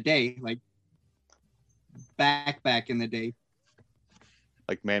back in the day, like back in the day,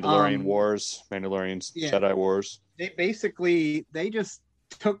 Like Mandalorian Wars, Mandalorian yeah. Jedi Wars. They just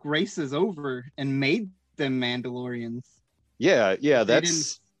took races over and made them Mandalorians. Yeah, They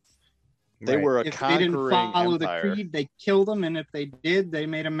they were a if they didn't conquering follow empire. the creed, they killed them, and if they did, they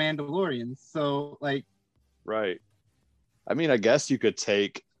made them Mandalorians. So like, Right. I mean, I guess you could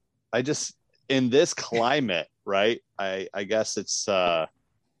take, in this climate, right? I guess it's, I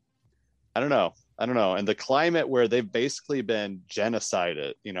don't know. And the climate where they've basically been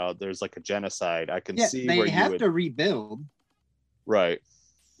genocided, there's like a genocide. I can see where they have to rebuild. Right.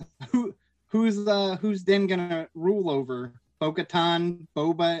 Who's then gonna rule over Bo-Katan,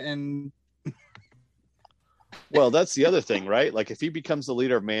 Boba, and Well, that's the other thing, right? Like, if he becomes the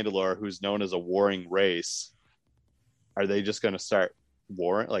leader of Mandalore, who's known as a warring race, are they just going to start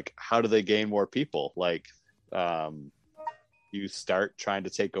warring? Like, how do they gain more people? Like, you start trying to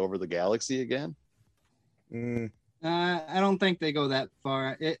take over the galaxy again? I don't think they go that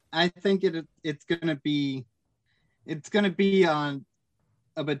far. I think it's gonna be on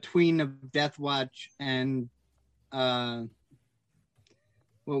a between of Death Watch and what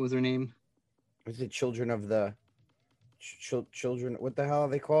was her name? Was it Children of the Children? What the hell are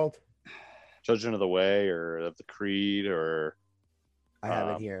they called? Children of the Way or of the Creed or I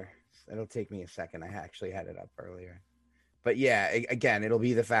have it here. It'll take me a second. I actually had it up earlier. But yeah, again, it'll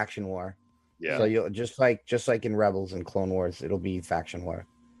be the faction war. Yeah. So you'll just like in Rebels and Clone Wars, it'll be faction war.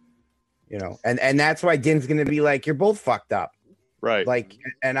 And that's why Din's gonna be like, you're both fucked up. Right. Like,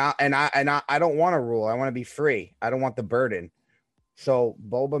 and I don't want to rule. I want to be free. I don't want the burden. So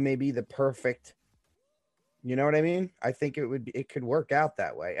Boba may be the perfect, you know what I mean? I think it could work out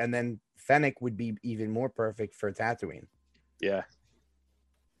that way. And then Fennec would be even more perfect for Tatooine. Yeah.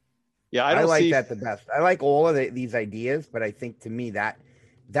 Yeah, I like that the best. I like all of these ideas, but I think to me that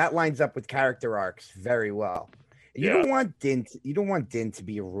lines up with character arcs very well. You don't want Din to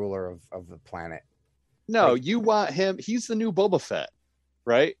be a ruler of the planet. No, you want him. He's the new Boba Fett,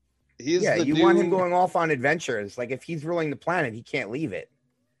 right? You want him going off on adventures. Like, if he's ruling the planet, he can't leave it.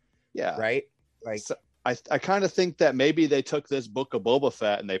 Yeah. Right? Like, so I kind of think that maybe they took this book of Boba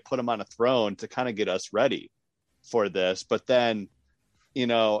Fett and they put him on a throne to kind of get us ready for this. But then,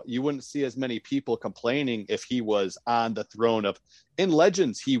 you wouldn't see as many people complaining if he was on the throne in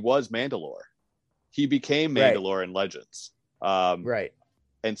Legends, he was Mandalore. He became Mandalore in Legends. Right.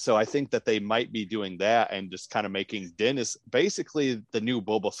 And so I think that they might be doing that and just kind of making Din is basically the new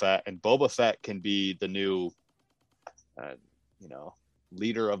Boba Fett, and Boba Fett can be the new,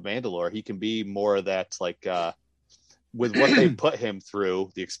 leader of Mandalore. He can be more of that, like, with what they put him through,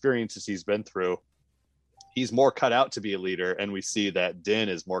 the experiences he's been through, he's more cut out to be a leader. And we see that Din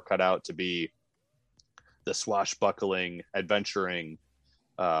is more cut out to be the swashbuckling, adventuring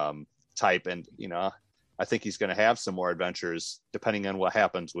type. And, I think he's going to have some more adventures depending on what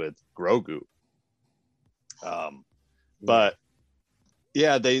happens with Grogu. But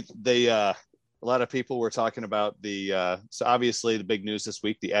yeah, they a lot of people were talking about so obviously the big news this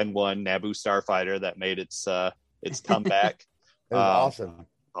week, the N1 Naboo starfighter that made its comeback. It was awesome.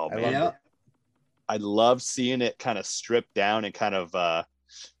 Oh man. I love seeing it kind of stripped down and kind of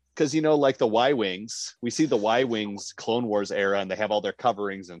because like the Y-Wings, we see the Y-Wings Clone Wars era and they have all their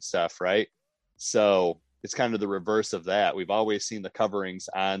coverings and stuff, right? So it's kind of the reverse of that. We've always seen the coverings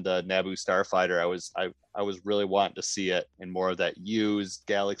on the Naboo starfighter. I was really wanting to see it in more of that used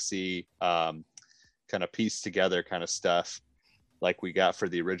Galaxy kind kind of pieced together kind of stuff like we got for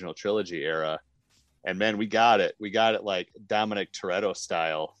the original trilogy era. And man, we got it like Dominic Toretto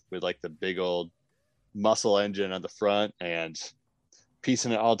style with like the big old muscle engine on the front and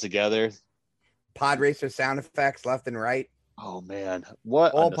piecing it all together. Pod racer sound effects left and right. Oh man,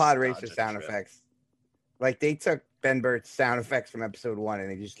 what all pod racer sound effects. Like they took Ben Burtt's sound effects from episode 1 and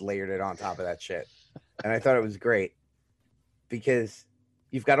they just layered it on top of that shit. And I thought it was great because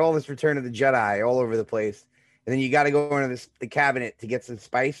you've got all this Return of the Jedi all over the place. And then you got to go into the cabinet to get some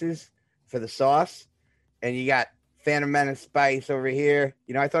spices for the sauce. And you got Phantom Menace spice over here.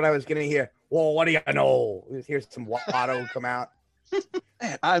 You know, I thought I was going to hear, well, what do you know? Here's some Watto come out.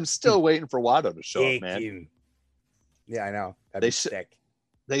 Man, I'm still waiting for Watto to show up, man. Yeah, I know. That'd be sick.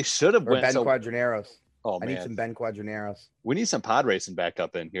 They should have went Ben Quadraneros. Oh, I man. need some Ben Quadraneros. We need some pod racing back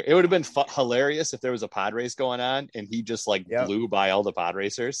up in here. It would have been hilarious if there was a pod race going on and he just like blew by all the pod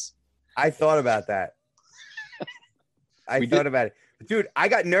racers. I thought about that. I thought about it. Dude, I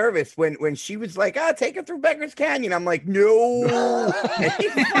got nervous when she was like, take it through Becker's Canyon. I'm like, no. And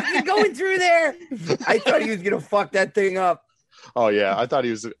he's fucking going through there. I thought he was going to fuck that thing up. Oh, yeah. I thought he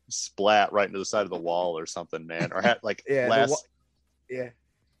was splat right into the side of the wall or something, man. Or had like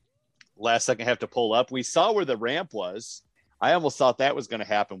last second have to pull up. We saw where the ramp was. I almost thought that was going to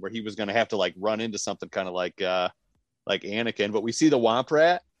happen where he was going to have to like run into something kind of like Anakin, but we see the Womp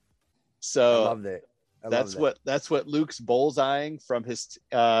Rat. So I loved it. That's what Luke's bullseyeing from his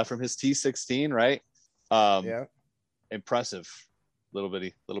T16, right? Yeah. Impressive. Little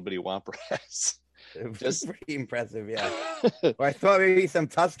bitty Womp Rats. It was pretty impressive, yeah. Well, I thought maybe some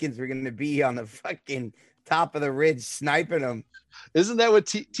Tuskens were going to be on the fucking top of the ridge sniping them. Isn't that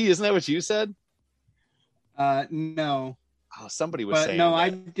what isn't that what you said? No. Oh, somebody was saying no, that. I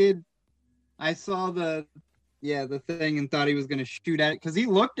did. I saw the thing and thought he was going to shoot at it because he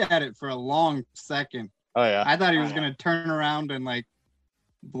looked at it for a long second. Oh yeah. I thought he was going to turn around and like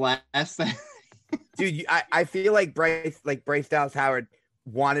blast that. Dude, I feel like Bryce Dallas Howard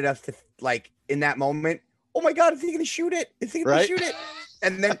wanted us to like in that moment. Oh my God, is he going to shoot it? Is he going to shoot it?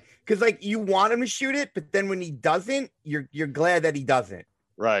 And then because like you want him to shoot it, but then when he doesn't, you're glad that he doesn't.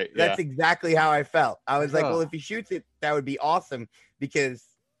 Right. That's exactly how I felt. I was like, well, if he shoots it, that would be awesome because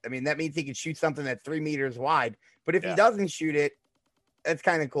I mean that means he could shoot something that's 3 meters wide. But if he doesn't shoot it, that's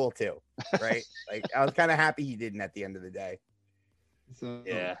kind of cool too, right? Like I was kind of happy he didn't at the end of the day. So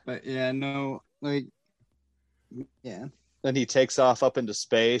but no, like Then he takes off up into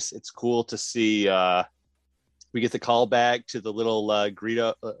space. It's cool to see. We get the call back to the little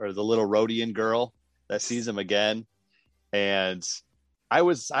Greedo or the little Rhodian girl that sees him again, and I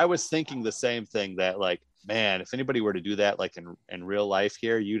was thinking the same thing that like, man, if anybody were to do that like in real life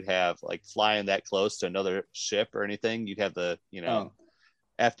here, you'd have like flying that close to another ship or anything, you'd have the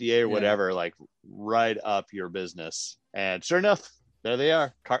FDA or whatever like right up your business. And sure enough, there they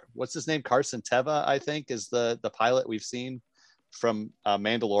are. What's his name? Carson Teva, I think, is the pilot we've seen from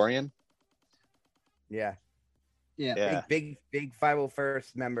Mandalorian. Yeah. Big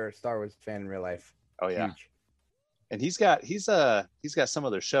 501st member, Star Wars fan in real life. Oh yeah. Huge. And he's got some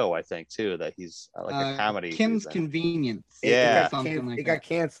other show, I think, too, that he's like a comedy. Kim's Convenience. Yeah. It got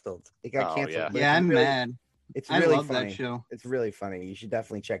canceled. Yeah, I'm mad. It's really love funny. That show. It's really funny. You should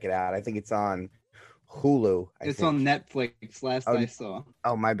definitely check it out. I think it's on Hulu. It's on Netflix last I saw.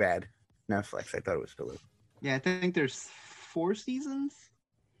 Oh, my bad. Netflix. I thought it was Hulu. Yeah, I think there's 4 seasons.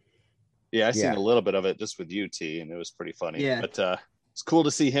 Yeah, I seen a little bit of it just with UT, and it was pretty funny. Yeah. But it's cool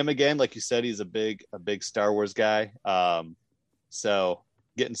to see him again. Like you said, he's a big Star Wars guy. So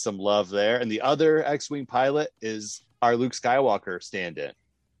getting some love there. And the other X-Wing pilot is our Luke Skywalker stand-in.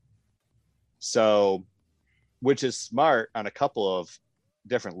 So, which is smart on a couple of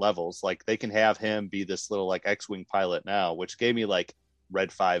different levels. Like they can have him be this little like X-Wing pilot now, which gave me like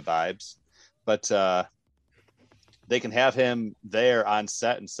Red 5 vibes. But they can have him there on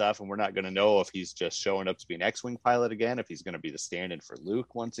set and stuff, and we're not going to know if he's just showing up to be an X-Wing pilot again, if he's going to be the stand-in for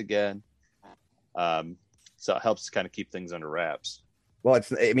Luke once again. So it helps kind of keep things under wraps. Well,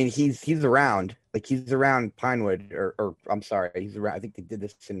 he's around. Like he's around Pinewood, or I'm sorry, he's around. I think they did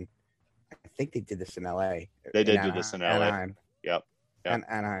this in LA. They did do this in LA. Anaheim. Yep. And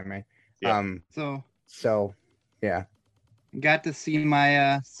Anaheim, right? Yep. So yeah. Got to see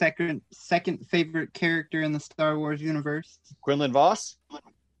my second favorite character in the Star Wars universe. Quinlan Vos?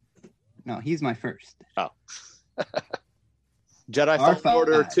 No, he's my first. Oh. Jedi Fallen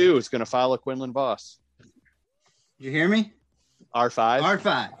Order 2 is going to follow Quinlan Vos. Did you hear me?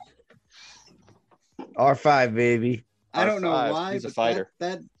 R5? R5, baby. I don't know why, he's a fighter.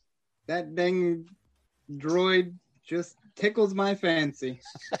 That dang droid just tickles my fancy.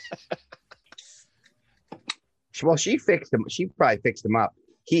 Well, she fixed him. She probably fixed him up.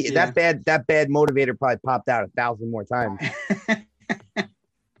 Yeah. That bad motivator probably popped out 1,000 more times.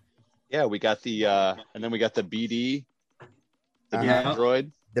 Yeah, we got the and then we got the BD, the BD Yeah.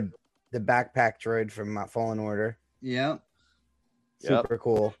 droid. The backpack droid from Fallen Order. Yeah. Yep. Super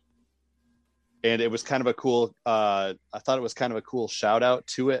cool. And it was kind of a cool I thought it was kind of a cool shout out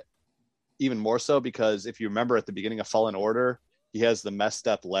to it, even more so because if you remember at the beginning of Fallen Order, he has the messed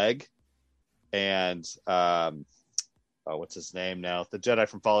up leg, and what's his name now, the Jedi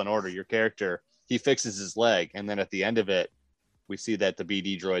from Fallen Order, your character, he fixes his leg, and then at the end of it we see that the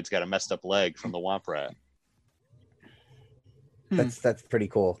BD droid's got a messed up leg from the Womp Rat. That's pretty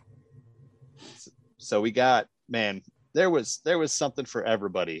cool. So we got, man, there was something for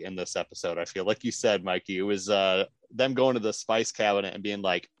everybody in this episode. I feel like you said, Mikey, it was them going to the spice cabinet and being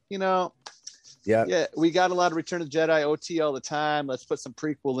like, yeah, we got a lot of Return of the Jedi OT all the time. Let's put some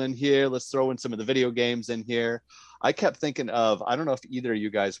prequel in here. Let's throw in some of the video games in here. I kept thinking of, I don't know if either of you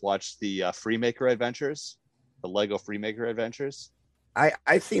guys watched the Freemaker Adventures, the Lego Freemaker Adventures.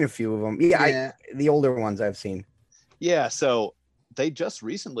 I've seen a few of them. Yeah. The older ones I've seen. Yeah, so they just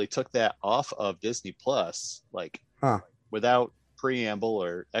recently took that off of Disney Plus, without preamble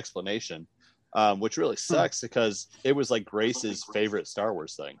or explanation, which really sucks because it was like Grace's favorite Star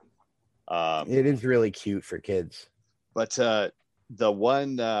Wars thing. It is really cute for kids. But the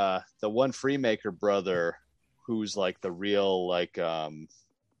one Freemaker brother, who's like the real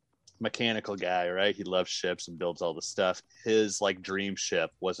mechanical guy, right? He loves ships and builds all the stuff. His dream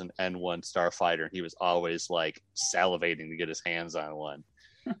ship was an N1 starfighter, and he was always salivating to get his hands on one.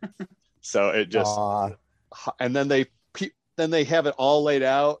 So it just and then they have it all laid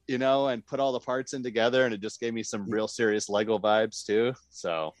out, and put all the parts in together, and it just gave me some real serious Lego vibes too.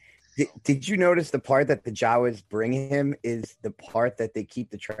 So did you notice the part that the Jawas bring him is the part that they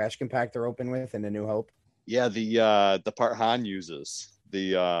keep the trash compactor open with in A New Hope? Yeah, the part Han uses.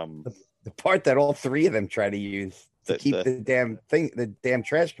 The part that all three of them try to use to keep the damn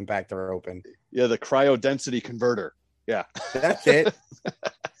trash compactor open. Yeah, the cryo density converter. Yeah, that's it.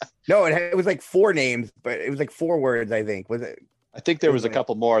 No, it was 4 names, but it was 4 words. I think was it. I think there was a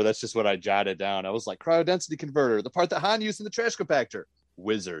couple more. That's just what I jotted down. I was like, cryo density converter, the part that Han used in the trash compactor.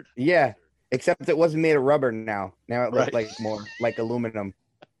 Wizard. Yeah, except it wasn't made of rubber. Now it looked more like aluminum.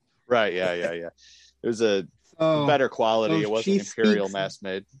 Right. Yeah. It was a better quality. It wasn't Imperial mass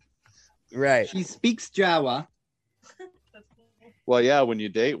made. Right. She speaks Jawa. Well, yeah, when you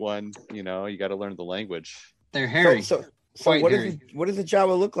date one, you got to learn the language. They're hairy. So what does a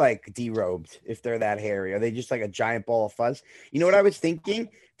Jawa look like derobed if they're that hairy? Are they just like a giant ball of fuzz? You know what I was thinking?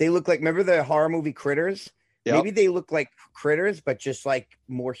 They look like, remember the horror movie Critters? Yep. Maybe they look like Critters, but just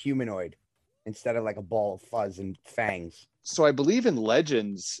more humanoid instead of a ball of fuzz and fangs. So I believe in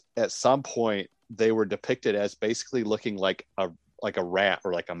Legends at some point they were depicted as basically looking like a rat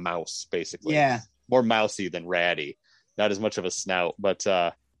or like a mouse, basically. Yeah. More mousy than ratty. Not as much of a snout, but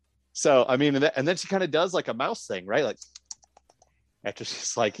so I mean, and then she kind of does a mouse thing, right? After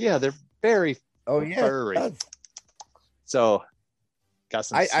she's they're very furry. So got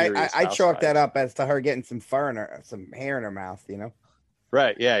some. I chalk that up as to her getting some some hair in her mouth,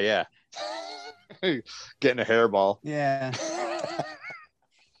 Right? Yeah. Getting a hairball. Yeah.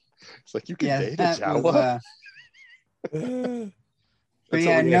 It's you can date a Jawa. But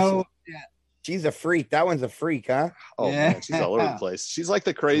yeah, no. Yeah. She's a freak. That one's a freak, huh? Oh yeah. Man, she's all over the place. She's like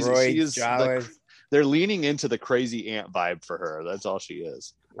the crazy. Droids, she is. They're leaning into the crazy ant vibe for her. That's all she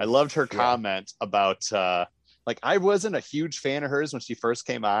is. I loved her comment about I wasn't a huge fan of hers when she first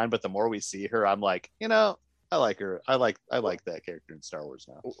came on, but the more we see her, I'm like, I like her. I like that character in Star Wars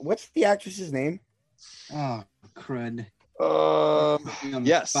now. What's the actress's name? Oh, crud.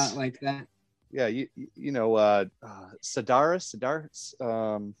 Yes. Spot like that. Yeah, Sedaris.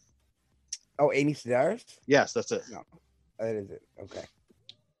 Amy Sedaris? Yes, that's it. No, that is it. Okay.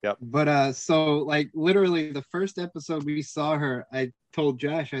 Yep. But so literally the first episode we saw her, I told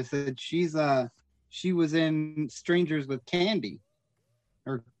Josh, I said she was in Strangers with Candy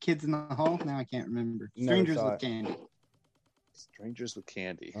or Kids in the Hall. Now I can't remember. Strangers with Candy. Strangers with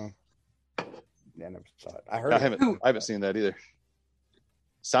Candy. Oh. Yeah, I never saw it. I haven't seen that either.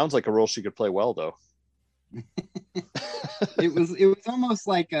 Sounds like a role she could play well though. It was almost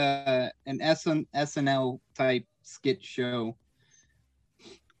like an SNL type skit show.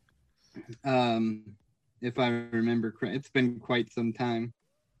 If I remember correct, it's been quite some time.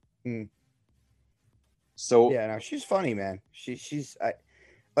 So yeah, no, she's funny, man.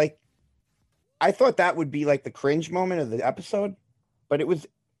 I thought that would be the cringe moment of the episode, but it was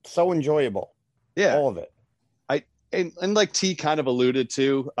so enjoyable. Yeah, all of it. And like T kind of alluded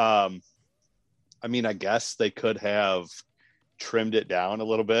to, I mean, I guess they could have trimmed it down a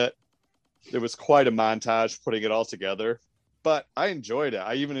little bit. There was quite a montage putting it all together, but I enjoyed it.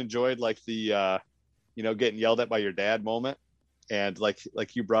 I even enjoyed like the, getting yelled at by your dad moment. And like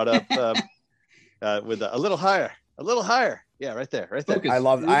you brought up with a little higher. Yeah, right there. Focus.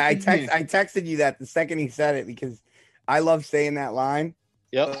 I texted you that the second he said it because I love saying that line.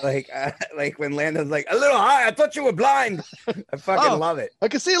 Yep. Like when Lando's like, a little high. I thought you were blind. I fucking love it. I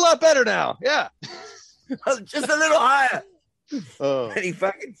can see a lot better now. Yeah. Just a little higher. Oh. And he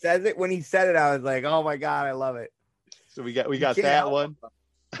fucking says it. When he said it, I was like, oh my God, I love it. So we got that one.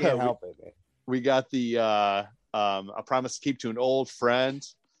 Can't help it, man. We got the a promise to keep to an old friend.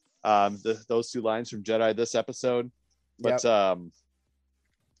 Those 2 lines from Jedi this episode. But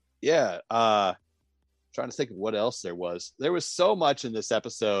trying to think of what else there was. There was so much in this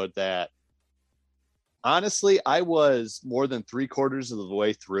episode that honestly, I was more than 3/4 of the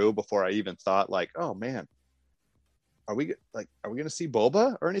way through before I even thought like, oh man, are we going to see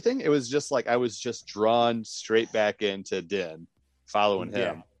Boba or anything? It was just like I was just drawn straight back into Din, following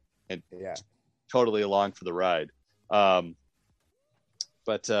him, and totally along for the ride. But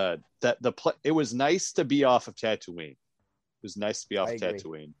it was nice to be off of Tatooine. It was nice to be off of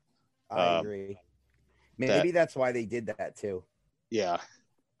Tatooine. I agree. Maybe that's why they did that too. Yeah.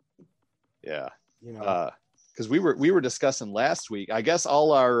 Because we were discussing last week. I guess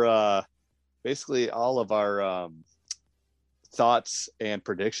all our basically all of our thoughts and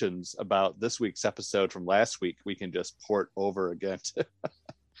predictions about this week's episode from last week we can just port over again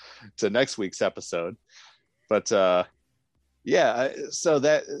to next week's episode. But so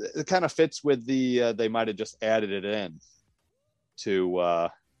that it kind of fits with the they might have just added it in to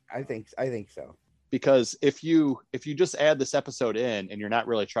I think so. Because if you just add this episode in and you're not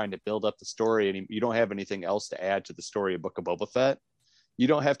really trying to build up the story and you don't have anything else to add to the story of Book of Boba Fett, you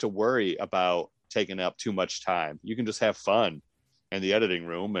don't have to worry about taking up too much time. You can just have fun in the editing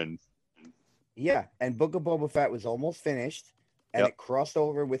room. And and Book of Boba Fett was almost finished, and it crossed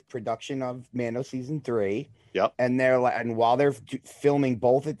over with production of Mando season 3. Yep. And while they're filming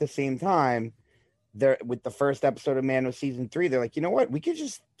both at the same time, they're with the first episode of Mando season 3, they're like, you know what, we could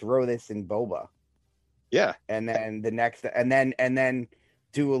just throw this in Boba. Yeah. And then the next, and then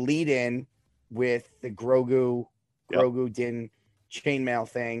do a lead in with the Grogu Din chainmail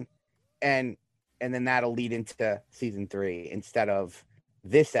thing. And then that'll lead into season 3 instead of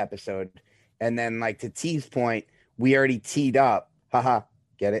this episode. And then like to T's point, we already teed up.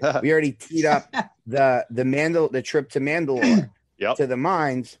 Get it? We already teed up the trip to Mandalore to the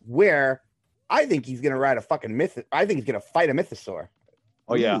mines where I think he's going to ride a fucking I think he's going to fight a mythosaur.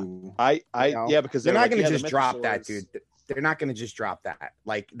 Oh yeah, because they're not going to just drop that, dude. They're not going to just drop that.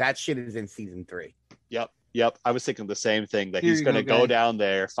 Like that shit is in season 3. Yep. I was thinking the same thing, that he's going to go down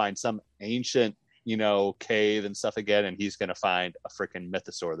there, find some ancient, cave and stuff again, and he's going to find a freaking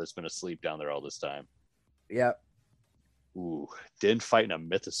mythosaur that's been asleep down there all this time. Yep. Ooh, Din fighting a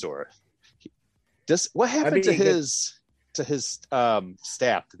mythosaur. What happened to his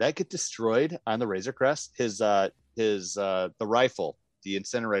staff? Did that get destroyed on the Razor Crest? The rifle. The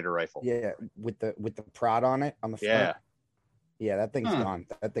incinerator rifle. Yeah, with the prod on it on the front. Yeah, that thing's gone.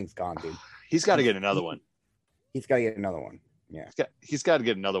 That thing's gone, dude. He's got to get another one. He's got to get another one. Yeah, he's got to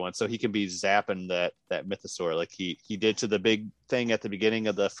get another one so he can be zapping that mythosaur like he did to the big thing at the beginning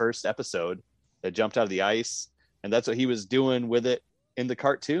of the first episode that jumped out of the ice, and that's what he was doing with it in the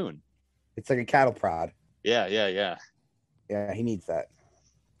cartoon. It's like a cattle prod. Yeah. Yeah, he needs that.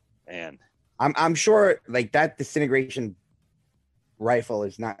 Man, I'm sure like that disintegration rifle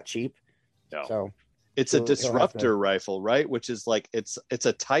is not cheap. No. So it's a disruptor rifle, right? Which is like it's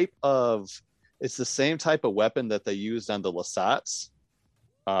a type of it's the same type of weapon that they used on the Lasats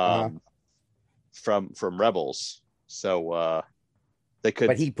from Rebels. So they could,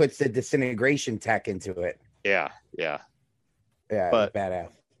 but he puts the disintegration tech into it. Yeah. But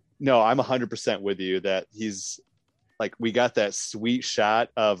badass. No, I'm 100% with you that he's like, we got that sweet shot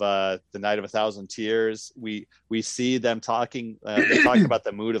of the Night of 1,000 Tears. We see them talking. They're talking about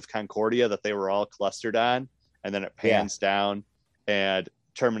the mood of Concordia that they were all clustered on, and then it pans down, and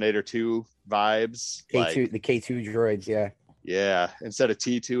Terminator 2 vibes. The K2 droids, yeah. Instead of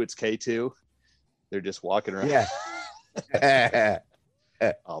T2, it's K2. They're just walking around. Yeah.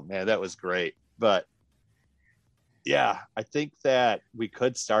 Oh man, that was great. But yeah, I think that we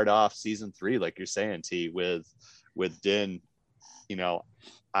could start off season 3, like you're saying, T, with Din,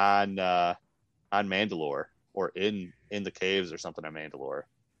 on Mandalore or in the caves or something on Mandalore.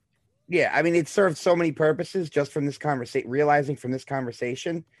 Yeah, I mean, it served so many purposes just from this conversation. Realizing from this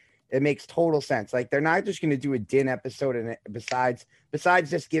conversation It makes total sense. Like they're not just going to do a Din episode, and besides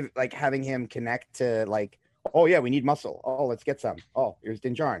just having him connect to like, oh yeah, we need muscle. Oh, let's get some. Oh, here's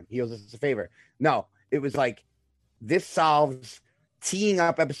Din Djarin. He owes us a favor. No, it was like this solves teeing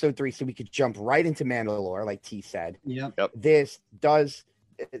up episode 3 so we could jump right into Mandalore, like T said. Yep. This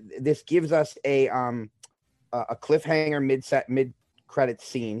gives us a cliffhanger mid credit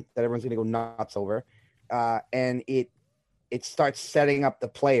scene that everyone's gonna go nuts over, and it starts setting up the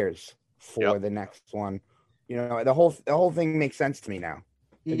players for the next one. You know, the whole thing makes sense to me now.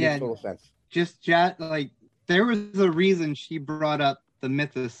 It makes total sense. Just like there was a reason she brought up the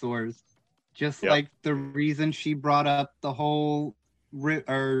mythosaurs, just like the reason she brought up the whole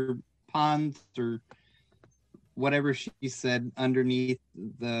or ponds or whatever she said underneath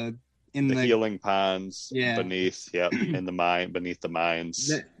the healing ponds beneath beneath the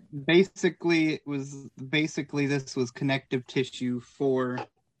mines. Basically this was connective tissue for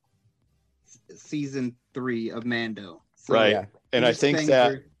season 3 of Mando. So, right. And I think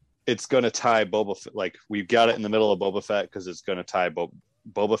that it's going to tie Boba Fett. Like we've got it in the middle of Boba Fett because it's going to tie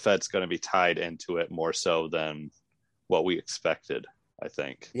Boba Fett's going to be tied into it more so than what we expected, I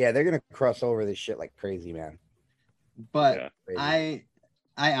think. Yeah, they're going to cross over this shit like crazy, man. But I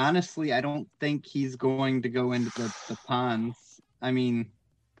honestly, I don't think he's going to go into the ponds. I mean,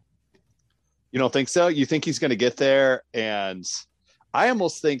 you don't think so? You think he's going to get there? And I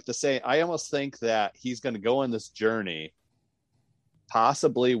almost think the same. I almost think that he's going to go on this journey,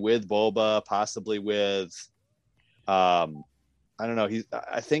 possibly with Boba, possibly with, I don't know.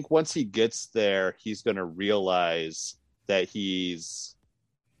 I think once he gets there, he's going to realize that he's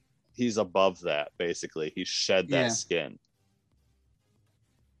above that. Basically, he's shed that skin.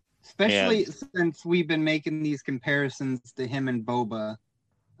 Especially since we've been making these comparisons to him and Boba.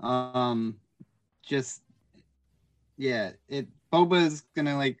 Boba's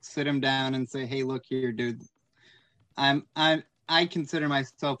gonna like sit him down and say, "Hey, look here, dude. I consider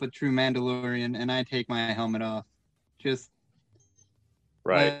myself a true Mandalorian, and I take my helmet off. Just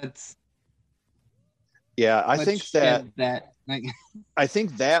right. I think that I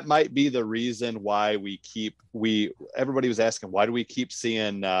think that might be the reason why everybody was asking, why do we keep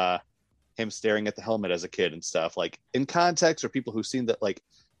seeing him staring at the helmet as a kid and stuff? Like in context, or people who've seen that, like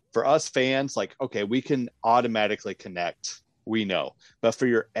for us fans, like, okay, we can automatically connect. We know. But for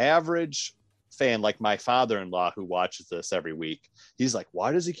your average fan, like my father-in-law who watches this every week, he's like,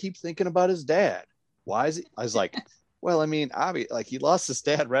 why does he keep thinking about his dad? Why is he? I was like, well, I mean, like he lost his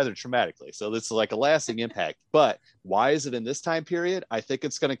dad rather traumatically. So this is like a lasting impact. But why is it in this time period? I think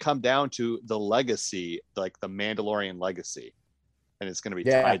it's going to come down to the legacy, like the Mandalorian legacy. And it's going to be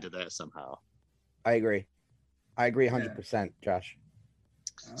tied to that somehow. I agree 100%, Josh.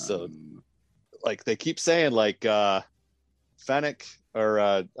 So like they keep saying, like Fennec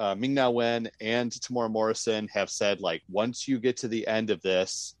or Ming-Na Wen and Tamora Morrison have said, like, once you get to the end of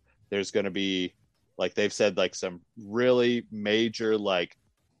this, there's going to be, like they've said, like some really major like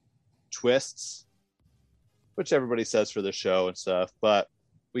twists, which everybody says for the show and stuff, but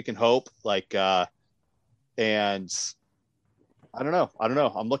we can hope, like and I don't know.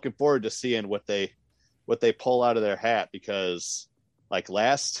 I'm looking forward to seeing what they pull out of their hat, because like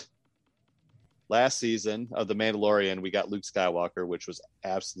last season of The Mandalorian, we got Luke Skywalker, which was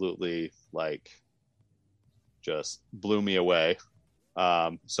absolutely like just blew me away.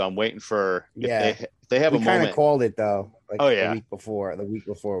 So I'm waiting for if they have a moment. We kind of called it though. Like the week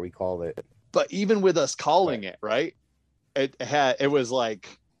before we called it. But even with us calling it, right? It was no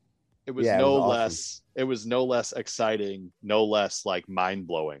less exciting, no less like mind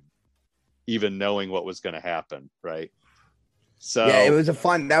blowing, even knowing what was going to happen, right? So yeah,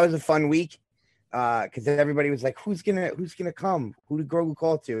 that was a fun week. Because everybody was like, who's gonna come? Who did Grogu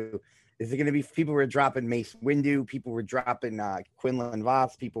call to? Is it gonna be people were dropping Mace Windu, people were dropping Quinlan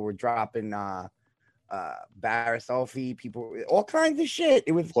Vos, people were dropping Barriss Offee, all kinds of shit.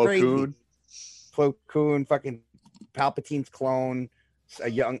 It was crazy. Plo Koon, fucking Palpatine's clone, a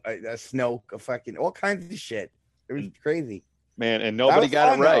Snoke, a fucking all kinds of shit. It was crazy, man, and nobody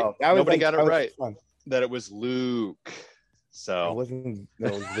got it right. Nobody got it right that it was Luke. So it wasn't. No,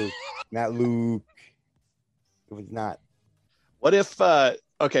 it was Luke, not Luke. It was not. What if?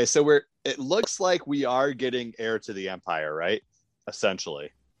 Okay, so it looks like we are getting Heir to the Empire, right? Essentially.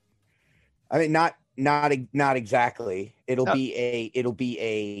 I mean, not exactly. It'll be a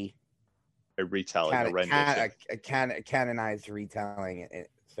retelling, a rendition, a canonized retelling,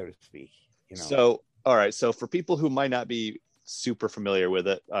 so to speak. You know. So, all right. So, for people who might not be super familiar with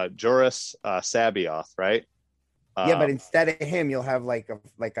it, Joruus C'baoth, right? Yeah, but instead of him, you'll have like an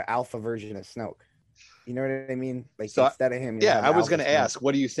alpha version of Snoke. You know what I mean? Like So, instead of him, you yeah, have I was going to Alpha Snoke. ask,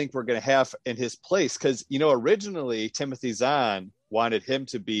 what do you think we're going to have in his place? Because, you know, originally Timothy Zahn wanted him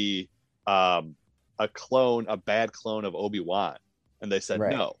to be a bad clone of Obi-Wan. And they said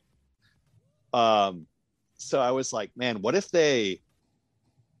Right. no. So I was like, man, what if they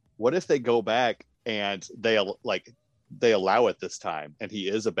go back and they allow it this time and he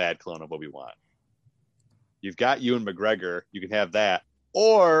is a bad clone of Obi-Wan? You've got Ewan McGregor, you can have that.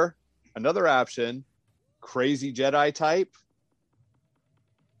 Or another option, crazy Jedi type.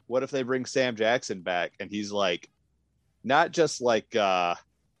 What if they bring Sam Jackson back and he's like not just like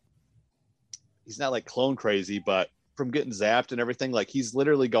he's not like clone crazy, but from getting zapped and everything, like he's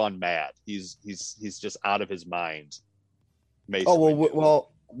literally gone mad. He's just out of his mind. Mace Oh Windu.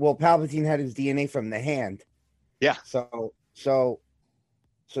 well, Palpatine had his DNA from the hand. Yeah. So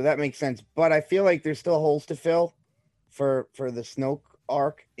that makes sense. But I feel like there's still holes to fill for the Snoke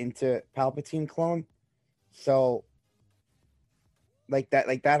arc into Palpatine clone. So like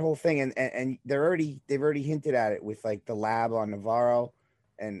that whole thing, and they've already hinted at it with like the lab on Navarro,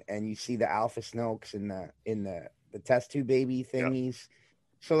 and you see the Alpha Snokes in the test tube baby thingies. Yep.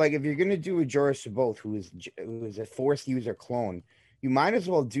 So like if you're gonna do a Jorah Saboth who is a Force user clone, you might as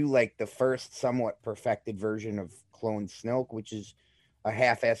well do like the first somewhat perfected version of clone Snoke, which is a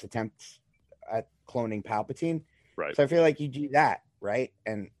half-ass attempt at cloning Palpatine. Right. So I feel like you do that, right?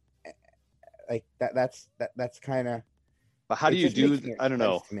 And like that's kind of. But how do you do? I don't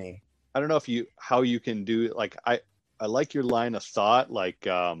know. To me, I don't know how you can do. Like I like your line of thought, like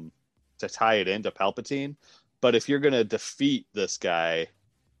to tie it into Palpatine. But if you're gonna defeat this guy,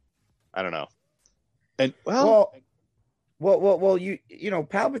 I don't know. And well, you know,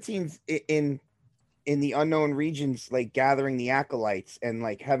 Palpatine's in the unknown regions, like gathering the acolytes and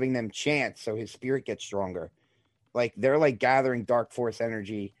like having them chant so his spirit gets stronger. Like they're like gathering dark force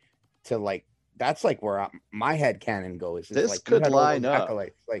energy to like. That's like where my head canon goes. This like, could line up.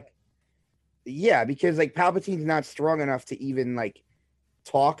 Acolytes. Like, yeah, because like Palpatine's not strong enough to even like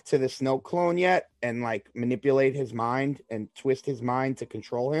talk to the Snoke clone yet and like manipulate his mind and twist his mind to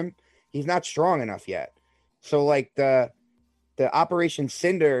control him. He's not strong enough yet. So like the Operation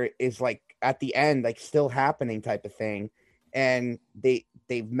Cinder is like at the end, like still happening type of thing. And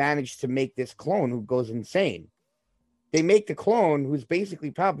they've managed to make this clone who goes insane. They make the clone who's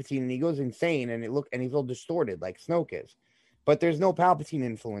basically Palpatine and he goes insane and he's all distorted like Snoke is. But there's no Palpatine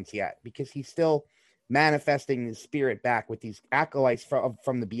influence yet because he's still manifesting his spirit back with these acolytes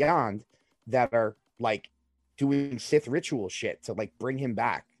from the beyond that are like doing Sith ritual shit to like bring him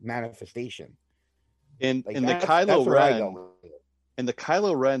back manifestation. In like the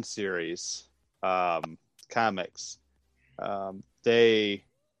Kylo Ren series comics,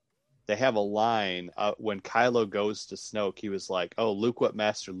 they have a line when Kylo goes to Snoke. He was like, "Oh, look what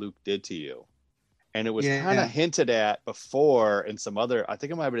Master Luke did to you," and it was kind of hinted at before in some other. I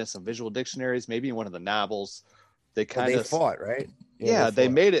think it might have been in some visual dictionaries, maybe in one of the novels. They kind of fought, right? Yeah, they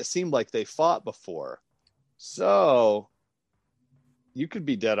made it seem like they fought before. So you could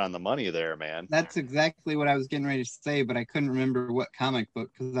be dead on the money there, man. That's exactly what I was getting ready to say, but I couldn't remember what comic book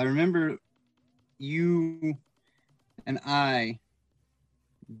because I remember you and I.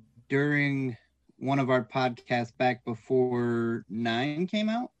 During one of our podcasts back before 9 came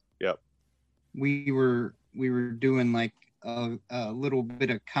out, yep, we were doing like a little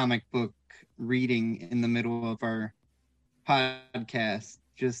bit of comic book reading in the middle of our podcast.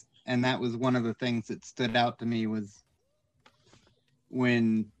 And that was one of the things that stood out to me was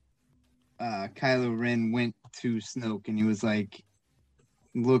when Kylo Ren went to Snoke and he was like,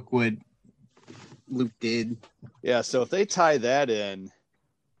 "Look what Luke did." Yeah, so if they tie that in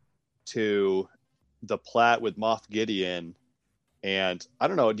to the plot with Moff Gideon, and I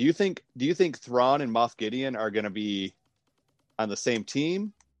don't know, do you think Thrawn and Moff Gideon are going to be on the same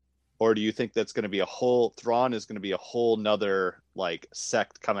team, or do you think that's going to be Thrawn is going to be a whole nother like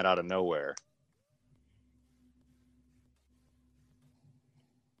sect coming out of nowhere?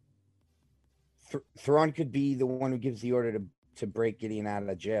 Thrawn could be the one who gives the order to break Gideon out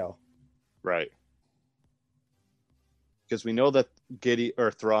of jail, right? Because we know that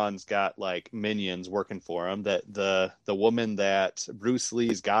Thrawn's got like minions working for him. That the woman that Bruce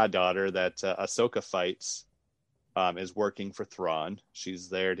Lee's goddaughter that Ahsoka fights is working for Thrawn. She's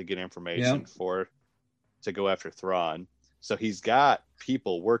there to get information to go after Thrawn. So he's got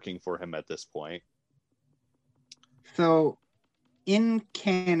people working for him at this point. So in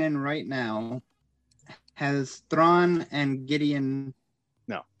canon right now, has Thrawn and Gideon?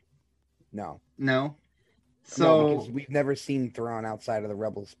 No. So no, because we've never seen Thrawn outside of the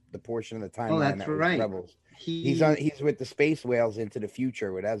Rebels, the portion of the timeline that's that was right. Rebels. he He's with the space whales into the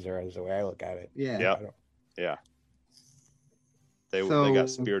future with Ezra, is the way I look at it. yeah. Yep. I don't- Yeah. They So- got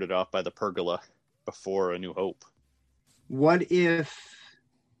spirited off by the Pergola before A New Hope. What if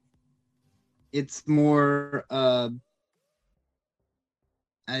it's more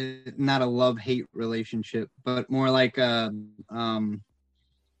not a love-hate relationship, but more like a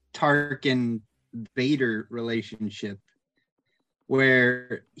Tarkin Vader relationship,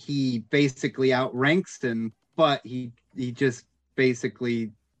 where he basically outranks him, but he just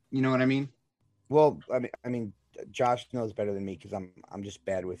basically, you know what I mean? Well, I mean, Josh knows better than me because I'm just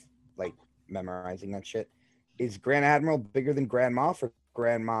bad with like memorizing that shit. Is Grand Admiral bigger than Grand Moff, or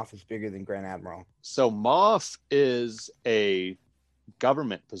Grand Moff is bigger than Grand Admiral? So Moff is a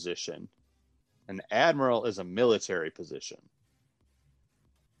government position. An admiral is a military position.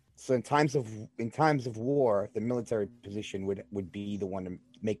 So in times of war, the military position would be the one to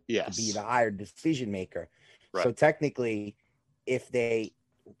make Yes. to be the higher decision maker. Right. So technically, if they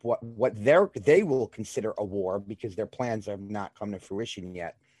they will consider a war because their plans have not come to fruition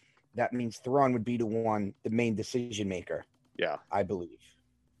yet, that means Thrawn would be the main decision maker. Yeah. I believe.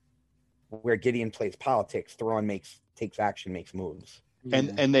 Where Gideon plays politics, Thrawn takes action, makes moves.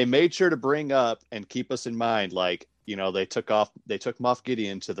 And they made sure to bring up and keep us in mind, like, you know, they took Moff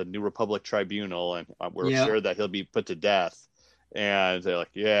Gideon to the New Republic Tribunal, and we're Yeah. sure that he'll be put to death. And they're like,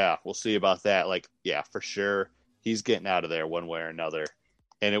 yeah, we'll see about that. Like, yeah, for sure, he's getting out of there one way or another.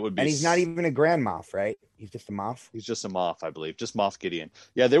 And it would be, And he's not even a Grand Moff, right? He's just a Moff. he's just a Moff, I believe, just Moff Gideon.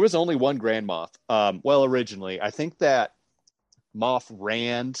 Yeah, there was only one Grand Moff. Well, originally, I think that Moff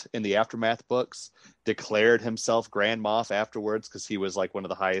Rand in the Aftermath books declared himself Grand Moff afterwards because he was like one of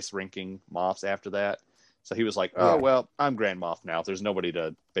the highest ranking Moffs after that. So he was like, oh, well, I'm Grand Moff now. There's nobody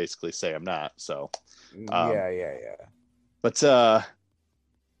to basically say I'm not. So, Yeah. but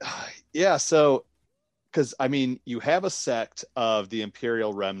yeah, so because I mean, you have a sect of the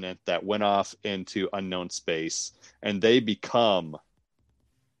Imperial Remnant that went off into unknown space, and they become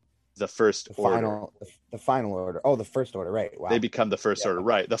the First Order. The final order. Oh, the First Order, right? Wow. They become the First Order,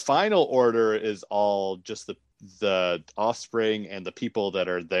 right? The Final Order is all just the offspring and the people that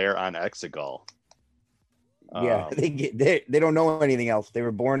are there on Exegol. Yeah, they don't know anything else. They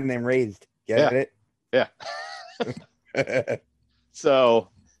were born and raised. Get it? Yeah. So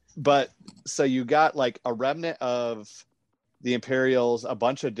you got like a remnant of the Imperials, a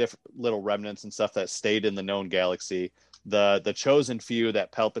bunch of different little remnants and stuff that stayed in the known galaxy. The chosen few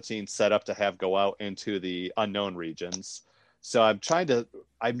that Palpatine set up to have go out into the unknown regions. So I'm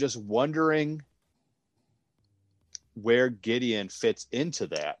just wondering where Gideon fits into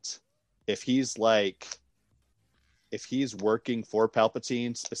that. If he's working for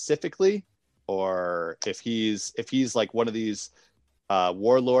Palpatine specifically, or if he's like one of these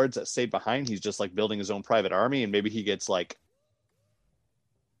warlords that stayed behind, he's just like building his own private army, and maybe he gets like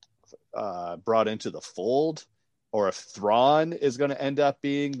brought into the fold. Or if Thrawn is going to end up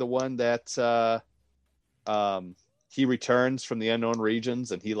being the one that he returns from the unknown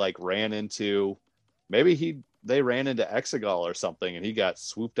regions, and he like ran into, they ran into Exegol or something, and he got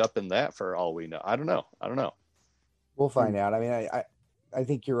swooped up in that for all we know. I don't know. We'll find out. I mean, I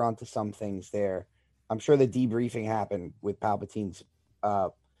think you're onto some things there. I'm sure the debriefing happened with Palpatine's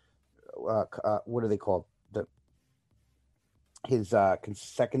what are they called? His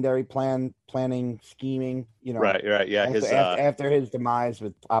secondary planning, scheming, you know. Right. Yeah. After his demise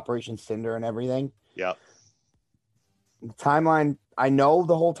with Operation Cinder and everything. Yeah. The timeline, I know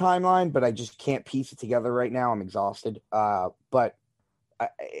the whole timeline, but I just can't piece it together right now. I'm exhausted. But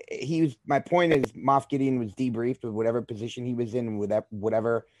my point is, Moff Gideon was debriefed with whatever position he was in, with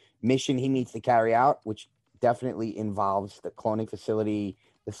whatever mission he needs to carry out, which definitely involves the cloning facility,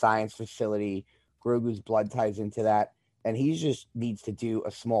 the science facility. Grogu's blood ties into that. And he just needs to do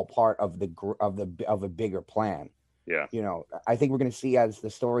a small part of a bigger plan. Yeah. You know, I think we're going to see as the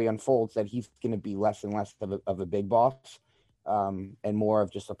story unfolds that he's going to be less and less of a big boss, and more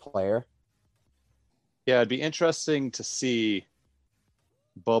of just a player. Yeah, it'd be interesting to see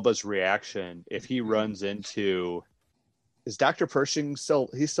Boba's reaction if he runs into. Is Dr. Pershing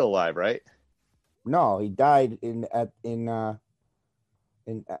he's still alive, right? No, he died in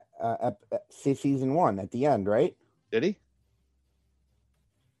season 1 at the end, right? Did he?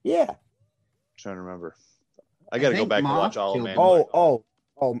 Yeah. I'm trying to remember. I got to go think back and watch Moff all of killed Mandalorian.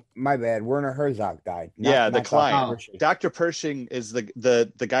 Oh, my bad. Werner Herzog died. The client. Pershing. Dr. Pershing is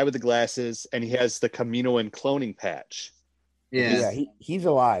the guy with the glasses, and he has the Kaminoan cloning patch. Yeah. He's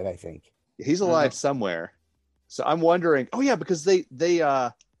alive, I think. He's alive somewhere. So I'm wondering. Oh yeah, because they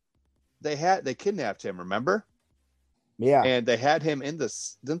they kidnapped him, remember? Yeah. And they had him in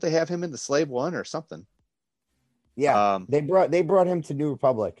this. Didn't they have him in the Slave One or something? Yeah. They brought him to New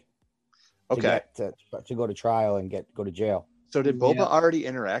Republic. Okay. To go to trial and go to jail. So did Boba already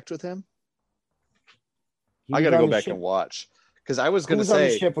interact with him? I got to go back and watch, because I was going to say,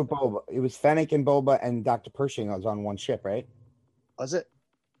 on the ship with Boba. It was Fennec and Boba and Dr. Pershing was on one ship, right? Was it?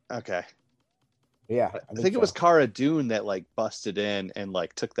 Okay. Yeah, I think it was Cara Dune that like busted in and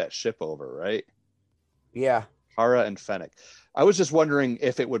like took that ship over, right? Yeah. Cara and Fennec. I was just wondering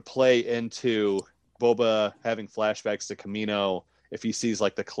if it would play into Boba having flashbacks to Kamino, if he sees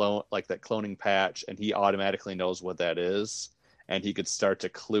like the clone, like that cloning patch, and he automatically knows what that is, and he could start to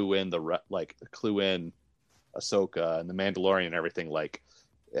clue in Ahsoka and the Mandalorian and everything. Like,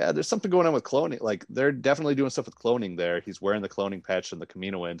 yeah, there's something going on with cloning. Like, they're definitely doing stuff with cloning there. He's wearing the cloning patch in the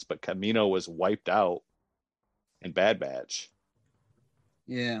Kaminoans, but Kamino was wiped out in Bad Batch.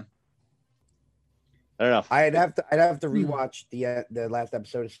 Yeah. I don't know. I'd have to rewatch the last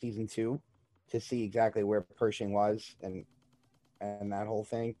episode of season 2 to see exactly where Pershing was and that whole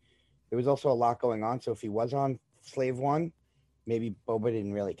thing. There was also a lot going on. So if he was on Slave One, maybe Boba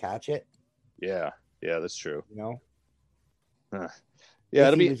didn't really catch it. Yeah, that's true. You know.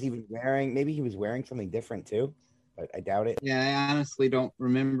 Yeah, maybe he was wearing something different too, but I doubt it. Yeah, I honestly don't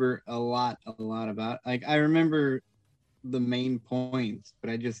remember a lot about. Like, I remember the main points, but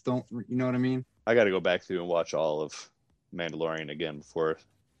I just don't. You know what I mean? I got to go back through and watch all of Mandalorian again for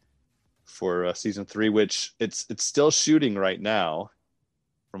season 3, which it's still shooting right now,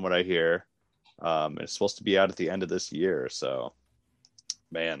 from what I hear. It's supposed to be out at the end of this year, so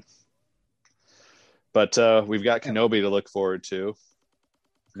man. But we've got Kenobi to look forward to.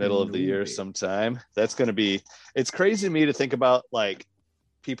 Middle of the year sometime. That's going to be, it's crazy to me to think about, like,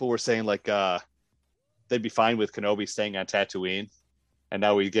 people were saying like they'd be fine with Kenobi staying on Tatooine, and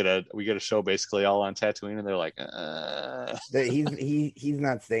now we get a show basically all on Tatooine, and they're like he's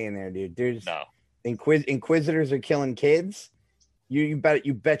not staying there, dude. There's no Inquisitors are killing kids. You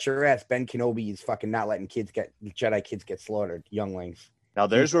bet your ass Ben Kenobi is fucking not letting Jedi kids get slaughtered, younglings. Now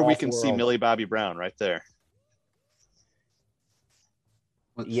there's where we can see Millie Bobby Brown right there.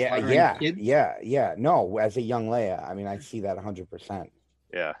 Yeah. No, as a young Leia, I mean, I see that 100%.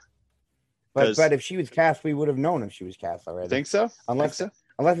 Yeah. But if she was cast, we would have known if she was cast already. Think so? Unless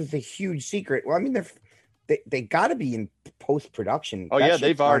it's a huge secret. Well, I mean, they got to be in post production. Oh yeah,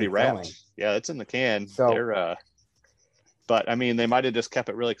 they've already wrapped. Yeah, it's in the can. So but I mean, they might have just kept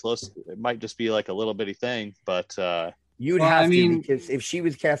it really close. It might just be like a little bitty thing, but because if she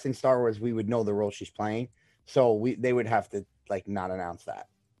was cast in Star Wars, we would know the role she's playing. So they would have to like not announce that.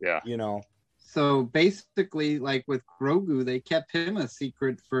 Yeah. You know. So basically, like with Grogu, they kept him a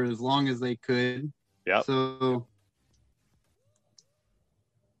secret for as long as they could. Yeah. So.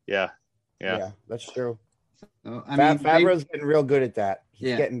 Yeah, that's true. So, Favreau's getting real good at that.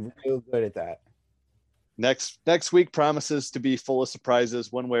 He's getting real good at that. Next week promises to be full of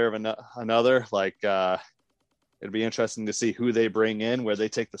surprises, one way or another. Like, it'll be interesting to see who they bring in, where they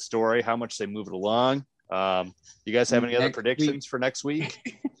take the story, how much they move it along. You guys have any other predictions for next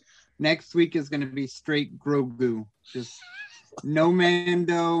week? Next week is going to be straight Grogu. Just no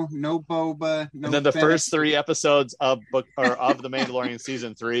Mando, no Boba. No and then the first 3 episodes of The Mandalorian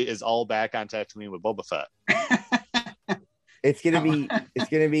season 3 is all back on Tatooine with Boba Fett. It's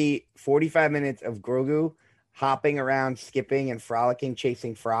gonna be 45 minutes of Grogu hopping around, skipping and frolicking,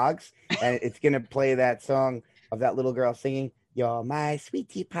 chasing frogs, and it's gonna play that song of that little girl singing, "You're my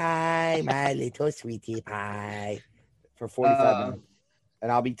sweetie pie, my little sweetie pie," for 45 minutes,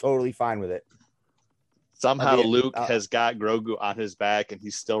 and I'll be totally fine with it. Somehow Luke has got Grogu on his back, and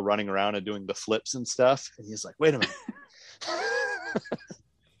he's still running around and doing the flips and stuff, and he's like, "Wait a minute."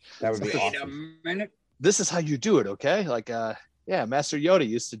 That would be awesome. Wait a minute. This is how you do it, okay? Like, Master Yoda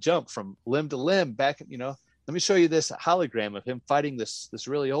used to jump from limb to limb back. Let me show you this hologram of him fighting this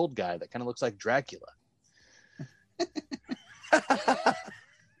really old guy that kind of looks like Dracula.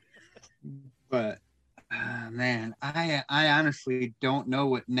 But man, I honestly don't know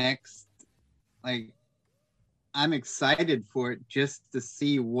what next. Like, I'm excited for it just to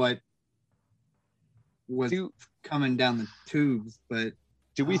see what's coming down the tubes. But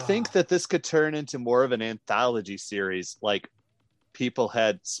do we think that this could turn into more of an anthology series, like people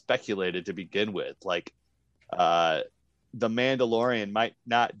had speculated to begin with? Like, The Mandalorian might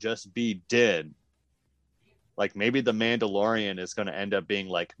not just be Din. Like, maybe The Mandalorian is going to end up being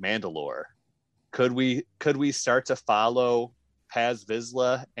like Mandalore. Could we start to follow Paz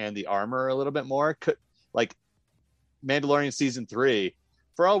Vizsla and the armor a little bit more? Like Mandalorian season 3,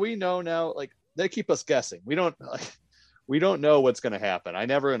 for all we know now, like, they keep us guessing. We don't we don't know what's going to happen. I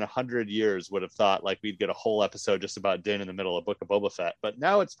never in 100 years would have thought like we'd get a whole episode just about Din in the middle of Book of Boba Fett. But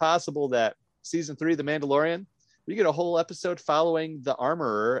now it's possible that season 3, The Mandalorian, we get a whole episode following the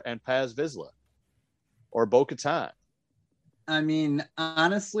Armorer and Paz Vizsla or Bo-Katan. I mean,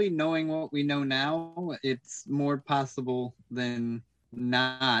 honestly, knowing what we know now, it's more possible than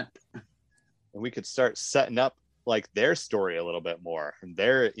not. And we could start setting up like their story a little bit more and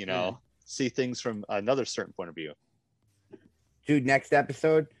their, see things from another certain point of view. Dude, next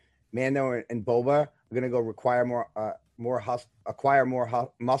episode, Mando and Boba are gonna go acquire more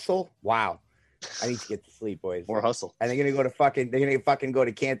muscle. Wow, I need to get to sleep, boys. More hustle. And they're gonna go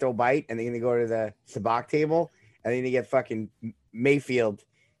to Canto Bight, and they're gonna go to the sabacc table, and they're gonna get fucking Mayfield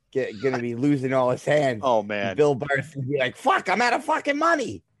gonna be losing all his hands. Oh man, Bill Burr's gonna be like, "Fuck, I'm out of fucking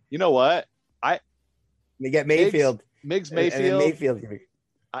money." You know what? They get Mayfield. Migs Mayfield. And Mayfield's gonna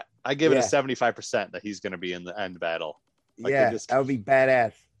be, I give it a 75% that he's going to be in the end battle. Like that would be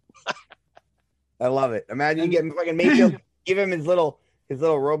badass. I love it. Imagine you getting fucking Mayfield, give him his little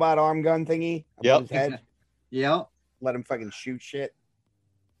robot arm gun thingy above his head. Yep. Let him fucking shoot shit.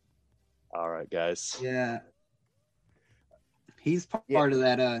 All right, guys. Yeah. He's part of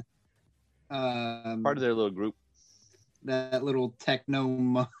that part of their little group. That little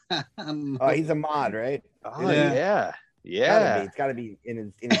techno oh, he's a mod, right? Oh yeah. It's gotta be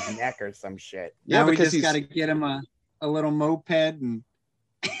in his neck or some shit. Yeah, we just gotta get him a little moped and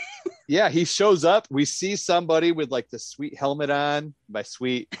yeah, he shows up. We see somebody with like the sweet helmet on. By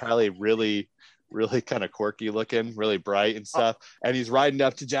sweet, probably really, really kind of quirky looking, really bright and stuff. And he's riding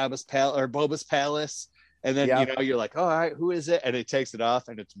up to Jabba's palace or Boba's palace. And then you're like, oh, all right, who is it? And he takes it off,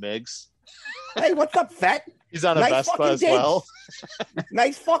 and it's Migs. Hey, what's up, Fett? He's on a Vespa as well.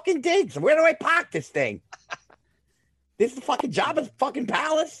 Nice fucking digs. Where do I park this thing? This is fucking Jabba's fucking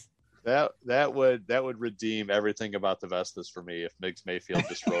palace. That would redeem everything about the Vespas for me if Migs Mayfield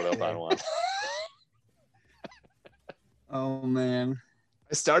just rode up on one. Oh man,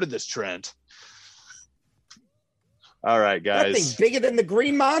 I started this trend. All right, guys. That thing's bigger than the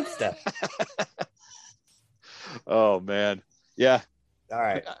Green Monster. Oh man, yeah. All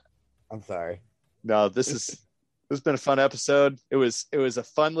right, I'm sorry. No, this has been a fun episode. It was a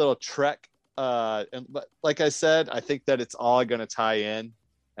fun little trek. And like I said, I think that it's all going to tie in.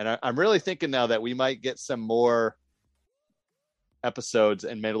 And I'm really thinking now that we might get some more episodes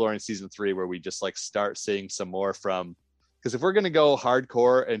in Mandalorian season 3 where we just like start seeing some more from, because if we're going to go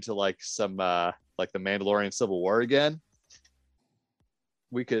hardcore into like some like the Mandalorian Civil War again,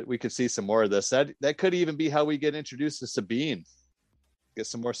 we could see some more of this. That could even be how we get introduced to Sabine. Get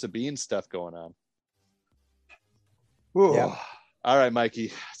some more Sabine stuff going on. Yeah. All right,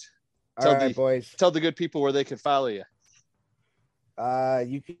 Mikey. All right, boys. Tell the good people where they can follow you.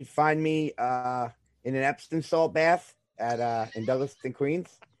 You can find me in an Epsom salt bath in Douglaston,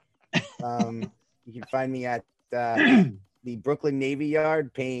 Queens. You can find me at the Brooklyn Navy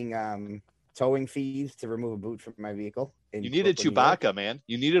Yard paying towing fees to remove a boot from my vehicle. You needed Chewbacca, man.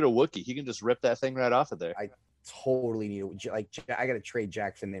 You needed a Wookiee. He can just rip that thing right off of there. I totally need it. Like, I got to trade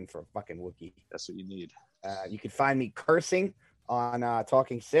Jackson in for a fucking Wookiee. That's what you need. You can find me cursing on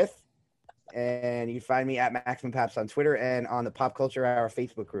Talking Sith. And you can find me at Maximum Paps on Twitter and on the Pop Culture Hour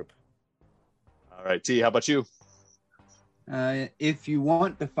Facebook group. All right, T, how about you? If you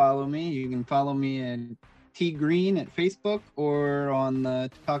want to follow me, you can follow me at T Green at Facebook or on the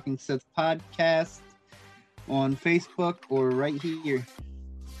Talking Sith podcast on Facebook or right here.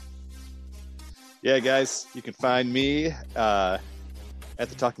 Yeah, guys, you can find me at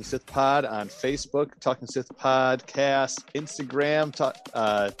the Talking Sith Pod on Facebook, Talking Sith Podcast, Instagram,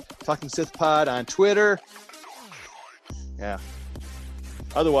 Talking Sith Pod on Twitter. Yeah.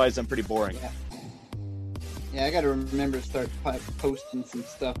 Otherwise, I'm pretty boring. Yeah, I got to remember to start posting some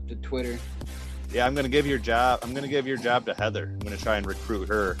stuff to Twitter. Yeah, I'm going to give your job to Heather. I'm going to try and recruit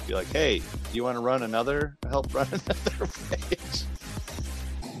her. Be like, hey, do you want to help run another page?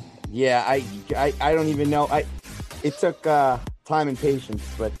 Yeah, I don't even know. It took time and patience,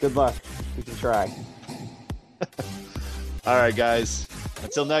 but good luck. We can try. All right, guys.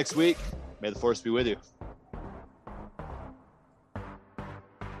 Until next week, may the Force be with you.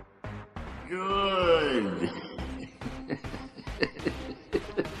 Good.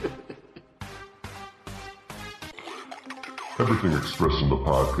 Everything expressed in the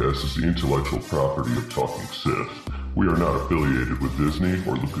podcast is the intellectual property of Talking Sith. We are not affiliated with Disney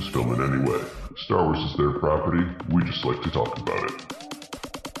or Lucasfilm in any way. Star Wars is their property. We just like to talk about it.